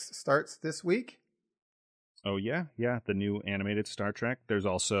Decks starts this week. Oh, yeah. Yeah. The new animated Star Trek. There's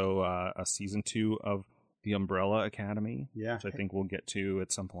also a season 2 of The Umbrella Academy, which I think we'll get to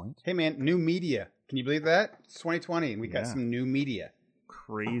at some point. Hey, man, new media. Can you believe that? It's 2020 and we got some new media.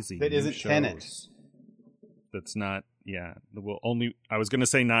 Crazy. That isn't Tenet. That's not, I was going to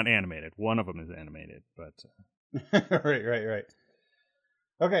say not animated. One of them is animated, but. Right.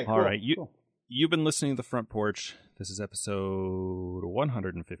 Okay, All right. You've been listening to The Front Porch. This is episode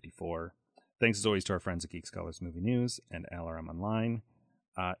 154. Thanks as always to our friends at Geek Scholars Movie News and LRM Online.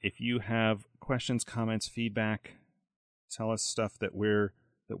 If you have questions, comments, feedback, tell us stuff that we're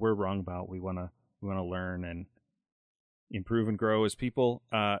wrong about. We want to learn and improve and grow as people.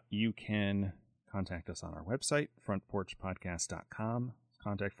 You can contact us on our website, frontporchpodcast.com.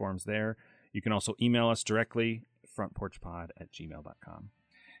 Contact forms there. You can also email us directly, frontporchpod@gmail.com.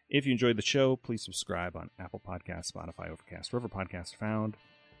 If you enjoyed the show, please subscribe on Apple Podcasts, Spotify, Overcast, wherever podcasts are found.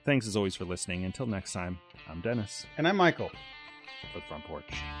 Thanks as always for listening. Until next time, I'm Dennis. And I'm Michael. For The Front Porch.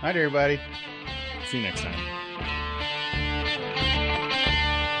 Hi, everybody. See you next time.